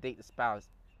date a spouse.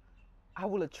 I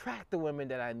will attract the women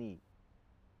that I need.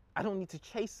 I don't need to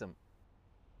chase them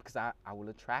because I will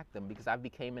attract them because I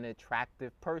became an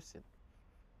attractive person.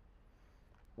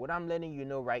 What I'm letting you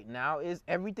know right now is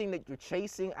everything that you're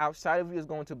chasing outside of you is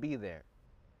going to be there.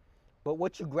 But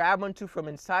what you grab onto from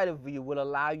inside of you will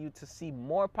allow you to see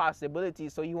more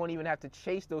possibilities, so you won't even have to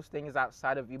chase those things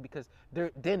outside of you because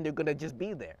then they're going to just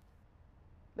be there.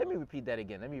 Let me repeat that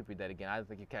again. I don't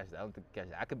think you catch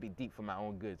that. I could be deep for my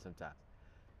own good sometimes.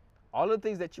 All the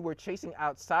things that you were chasing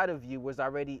outside of you was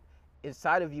already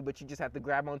inside of you, but you just have to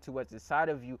grab onto what's inside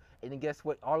of you. And then guess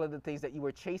what? All of the things that you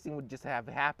were chasing would just have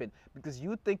happened because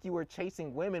you think you were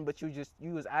chasing women, but you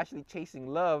was actually chasing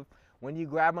love. When you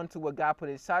grab onto what God put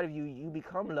inside of you, you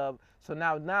become love. So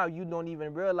now you don't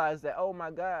even realize that, oh my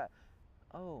God,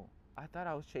 oh, I thought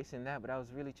I was chasing that, but I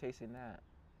was really chasing that.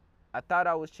 I thought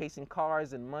I was chasing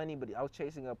cars and money, but I was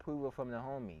chasing approval from the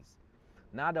homies.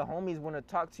 Now the homies want to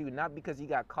talk to you, not because you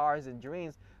got cars and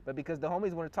dreams, but because the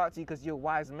homies want to talk to you because you're a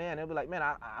wise man. They'll be like, man,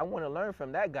 I want to learn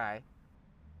from that guy.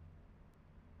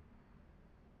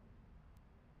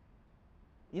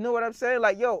 You know what I'm saying?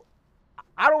 Like, yo,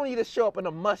 I don't need to show up in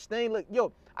a Mustang. Look,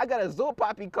 yo, I got a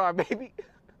Zopoppy car, baby.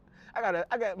 I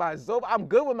got my Zop. I'm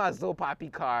good with my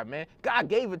Zopoppy car, man. God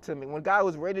gave it to me. When God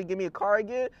was ready to give me a car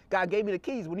again, God gave me the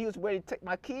keys. When he was ready to take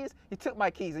my keys, he took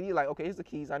my keys. And he's like, okay, here's the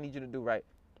keys. I need you to do right.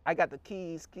 I got the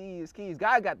keys.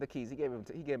 God got the keys. He gave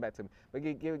them back to me. But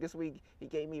this week, he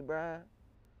gave me, bruh,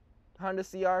 Honda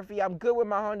CR-V. I'm good with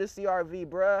my Honda CR-V,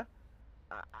 bruh.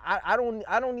 I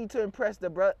don't need to impress the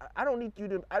bruh. I don't need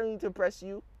to impress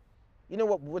you. You know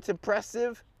what's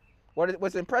impressive?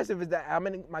 What's impressive is that I'm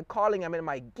in my calling, I'm in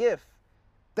my gift.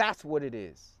 That's what it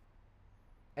is.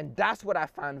 And that's what I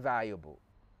find valuable.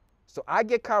 So I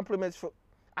get compliments from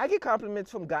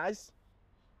guys,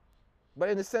 but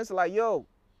in the sense of like, yo,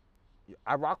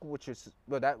 I rock with your,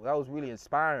 bro, that was really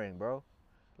inspiring, bro.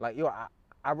 Like, yo,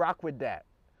 I rock with that.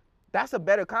 That's a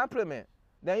better compliment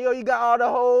than, yo, you got all the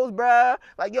hoes, bruh.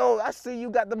 Like, yo, I see you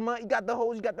got the money, you got the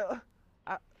hoes, you got the,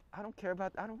 I don't care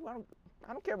about, I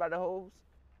don't care about the hoes.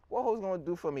 What hoes gonna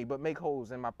do for me but make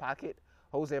holes in my pocket,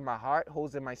 holes in my heart,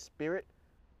 holes in my spirit?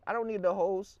 I don't need the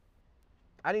hoes.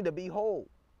 I need to be whole.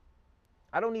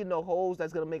 I don't need no holes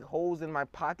that's gonna make holes in my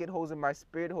pocket, holes in my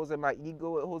spirit, holes in my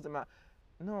ego, holes in my...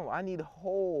 No, I need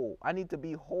whole. I need to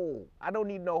be whole. I don't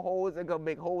need no holes that gonna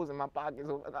make holes in my pockets.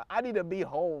 I need to be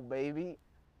whole, baby.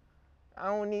 I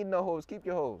don't need no hoes. Keep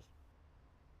your hoes.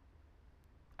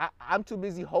 I'm too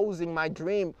busy hosing my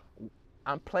dream.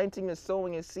 I'm planting and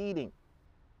sowing and seeding.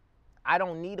 I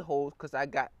don't need hoes because I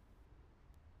got...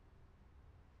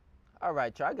 All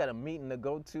right, y'all, I got a meeting to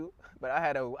go to, but I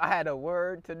had a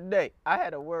word today.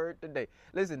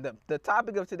 Listen, the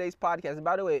topic of today's podcast, and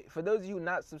by the way, for those of you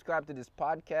not subscribed to this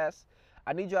podcast,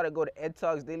 I need y'all to go to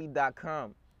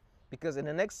edtalksdaily.com because in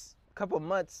the next couple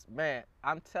months, man,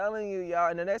 I'm telling you,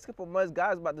 y'all, in the next couple months,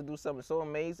 God's about to do something so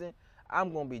amazing.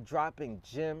 I'm going to be dropping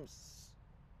gems,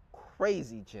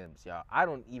 crazy gems, y'all. I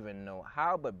don't even know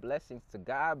how, but blessings to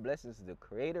God, blessings to the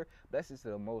Creator, blessings to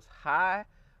the Most High,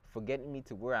 for getting me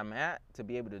to where I'm at, to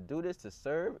be able to do this, to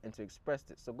serve, and to express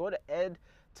it. So go to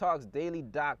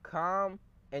edtalksdaily.com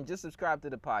and just subscribe to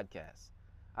the podcast.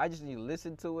 I just need to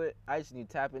listen to it. I just need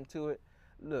to tap into it.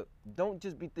 Look, don't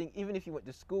just be thinking, even if you went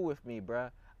to school with me, bruh,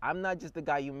 I'm not just the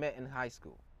guy you met in high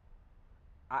school.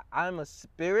 I'm a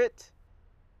spirit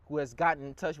who has gotten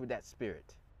in touch with that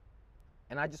spirit.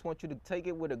 And I just want you to take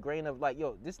it with a grain of like,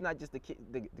 yo, this is not just the kid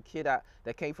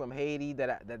that came from Haiti,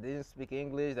 that didn't speak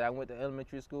English, that I went to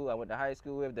elementary school, I went to high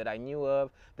school with, that I knew of,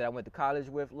 that I went to college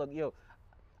with. Look, yo,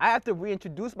 I have to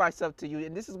reintroduce myself to you.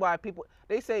 And this is why people,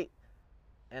 they say,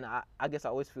 and I guess I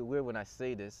always feel weird when I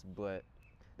say this, but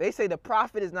they say the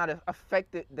prophet is not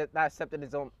accepted in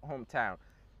his own hometown.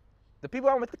 The people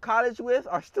I went to college with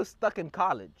are still stuck in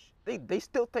college. They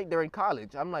still think they're in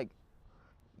college. I'm like,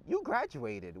 you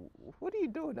graduated. What are you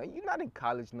doing? You're not in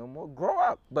college no more. Grow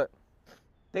up. But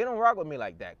they don't rock with me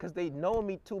like that because they know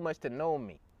me too much to know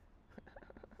me.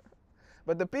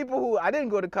 But the people who I didn't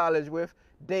go to college with,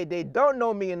 they don't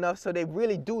know me enough, so they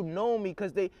really do know me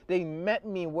because they met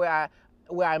me where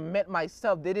I met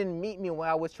myself. They didn't meet me when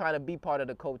I was trying to be part of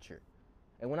the culture.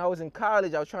 And when I was in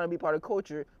college, I was trying to be part of the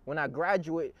culture. When I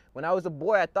graduated, when I was a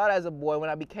boy, I thought I was a boy. When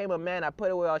I became a man, I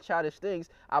put away all childish things.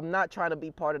 I'm not trying to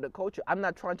be part of the culture. I'm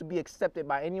not trying to be accepted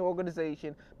by any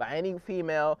organization, by any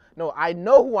female. No, I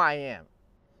know who I am.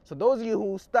 So those of you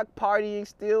who stuck partying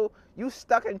still, you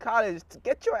stuck in college,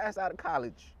 get your ass out of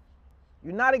college.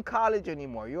 You're not in college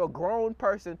anymore. You're a grown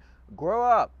person. Grow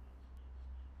up.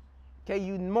 Okay,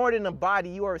 you're more than a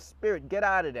body. You are a spirit. Get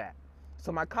out of that.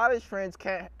 So my college friends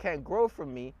can't grow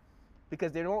from me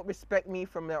because they don't respect me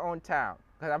from their own town,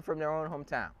 because I'm from their own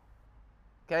hometown.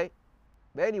 Okay?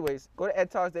 But anyways, go to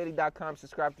edtalksdaily.com,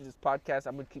 subscribe to this podcast.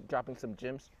 I'm going to keep dropping some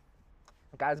gems.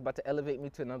 God's about to elevate me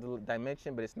to another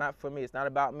dimension, but it's not for me. It's not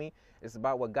about me. It's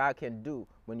about what God can do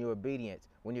when you're obedient,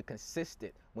 when you're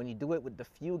consistent. When you do it with the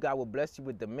few, God will bless you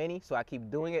with the many. So I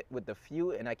keep doing it with the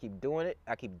few, and I keep doing it.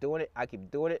 I keep doing it. I keep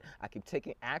doing it. I keep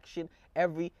taking action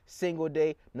every single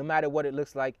day, no matter what it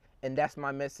looks like. And that's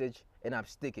my message, and I'm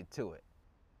sticking to it.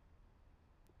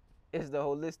 is the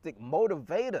holistic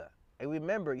motivator. And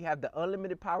remember, you have the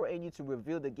unlimited power in you to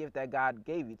reveal the gift that God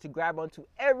gave you, to grab onto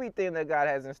everything that God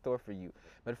has in store for you.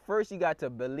 But first, you got to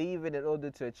believe it in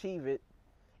order to achieve it.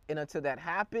 And until that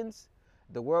happens,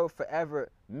 the world will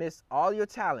forever miss all your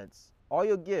talents, all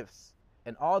your gifts,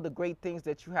 and all the great things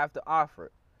that you have to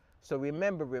offer. So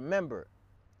remember,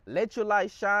 let your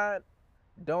light shine.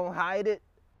 Don't hide it.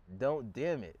 Don't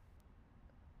dim it.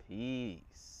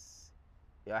 Peace.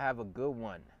 Y'all have a good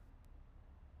one.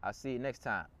 I'll see you next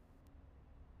time.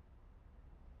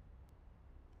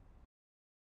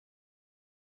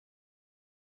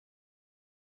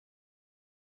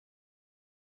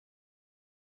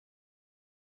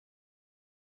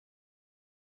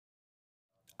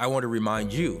 I want to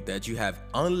remind you that you have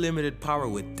unlimited power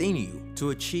within you to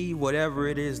achieve whatever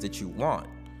it is that you want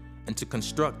and to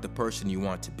construct the person you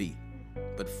want to be.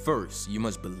 But first, you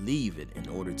must believe it in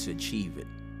order to achieve it.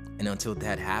 And until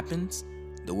that happens,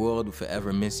 the world will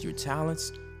forever miss your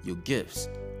talents, your gifts,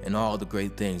 and all the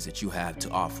great things that you have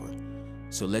to offer.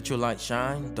 So let your light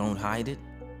shine, don't hide it,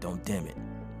 don't dim it.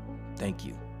 Thank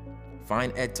you.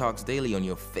 Find Ed Talks Daily on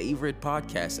your favorite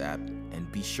podcast app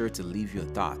and be sure to leave your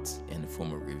thoughts in the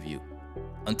form of review.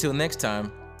 Until next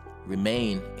time,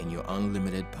 remain in your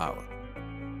unlimited power.